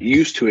that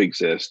used to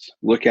exist.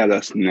 Look at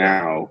us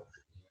now,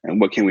 and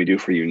what can we do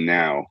for you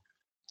now?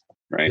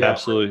 Right. Yeah,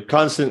 absolutely.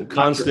 Constant.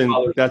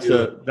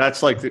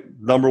 That's like the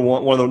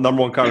one of the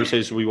number one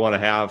conversations we want to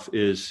have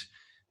is,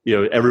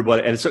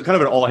 everybody, and it's kind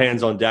of an all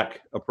hands on deck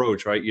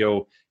approach, right?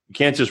 You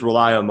can't just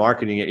rely on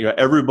marketing it.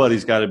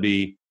 Everybody's got to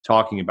be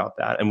talking about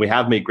that. And we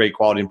have made great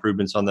quality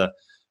improvements on the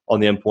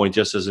endpoint,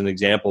 just as an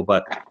example,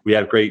 but we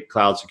have great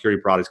cloud security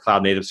products,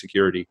 cloud native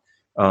security.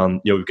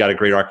 We've got a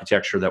great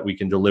architecture that we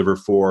can deliver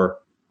for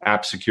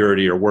app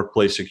security or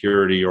workplace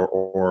security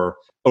or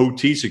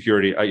OT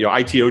security,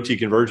 IT OT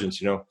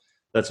convergence,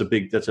 that's a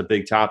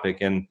big topic.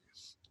 And,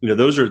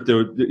 those are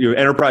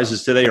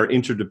enterprises today are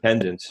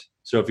interdependent.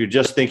 So if you're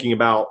just thinking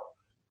about,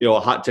 a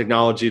hot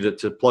technology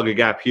to plug a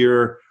gap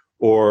here,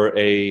 or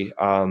if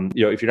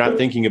you're not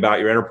thinking about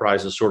your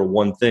enterprise as sort of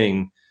one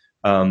thing,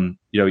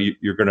 you're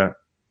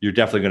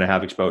definitely going to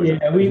have exposure.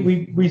 Yeah.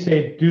 We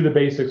say do the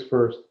basics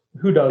first.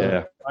 Who doesn't?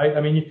 Yeah. Right.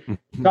 I mean, you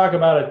talk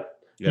about it,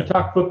 you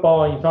talk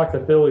football and you talk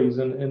the Phillies,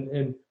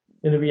 and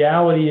the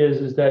reality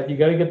is that you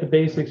got to get the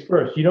basics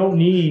first. You don't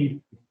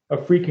need a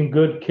freaking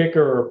good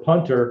kicker or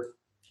punter.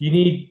 You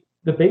need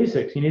the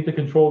basics. You need to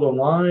control the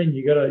line.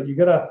 You gotta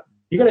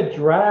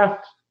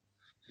draft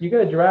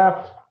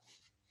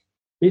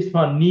based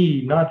upon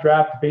need, not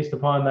draft based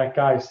upon that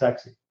guy's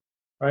sexy,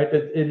 right?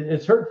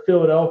 It's hurt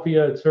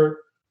Philadelphia. It's hurt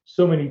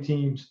so many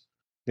teams.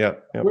 Yeah.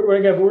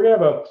 We're gonna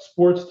have a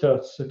sports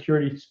to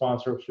security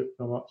sponsorship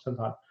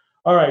sometime.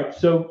 All right,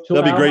 so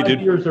that'd be great,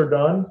 dude. Years are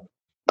done,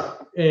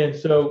 and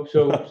so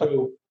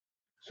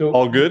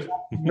all good.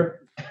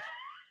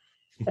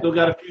 Still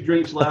got a few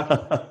drinks left.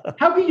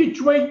 How can you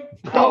drink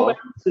 12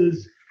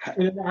 ounces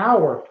in an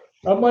hour?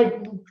 I'm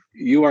like,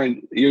 you're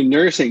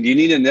nursing. Do you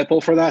need a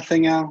nipple for that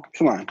thing, Al?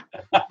 Come on.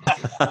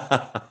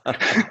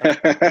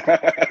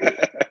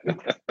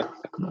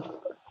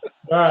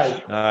 all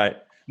right. All right.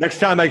 Next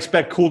time, I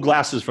expect cool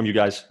glasses from you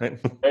guys. There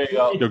you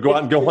go. You'll go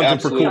out and go hunting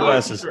for cool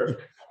glasses.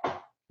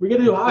 We're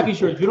gonna do hockey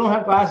shirts. We don't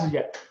have glasses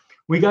yet.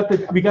 We're gonna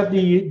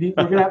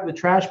have the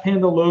Trash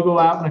Panda logo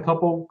out in a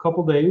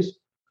couple days,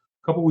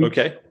 couple weeks.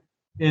 Okay.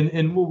 And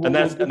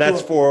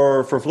that's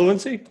for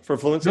Fluency? For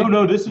Fluency?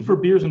 No, this is for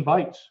Beers and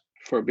Bites.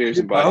 For Beers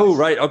and Bites. Oh,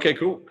 right. Okay,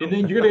 cool. And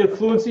then you're gonna get a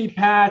Fluency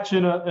patch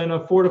and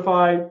a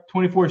Fortified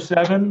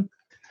 24/7.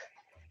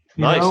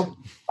 Nice.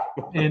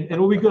 And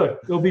it'll be good.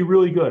 It'll be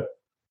really good.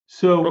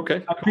 So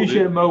okay, I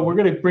appreciate it, Mo. We're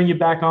gonna bring you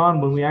back on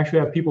when we actually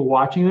have people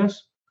watching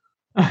this.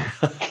 But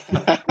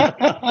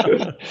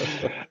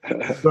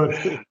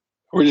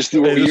you're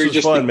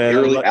just fun, the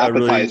early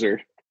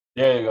appetizer.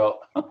 There you go.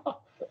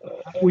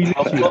 We miss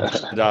you.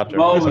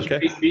 Mo, it was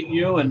great meeting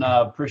you, and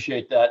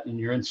appreciate that and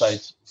your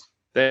insights.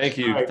 Thank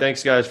you. Right.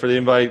 Thanks, guys, for the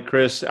invite.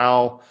 Chris,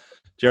 Al,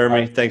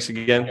 Jeremy, thanks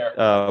again.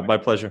 My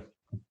pleasure.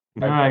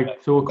 All right.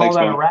 So we'll call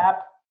that a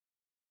wrap.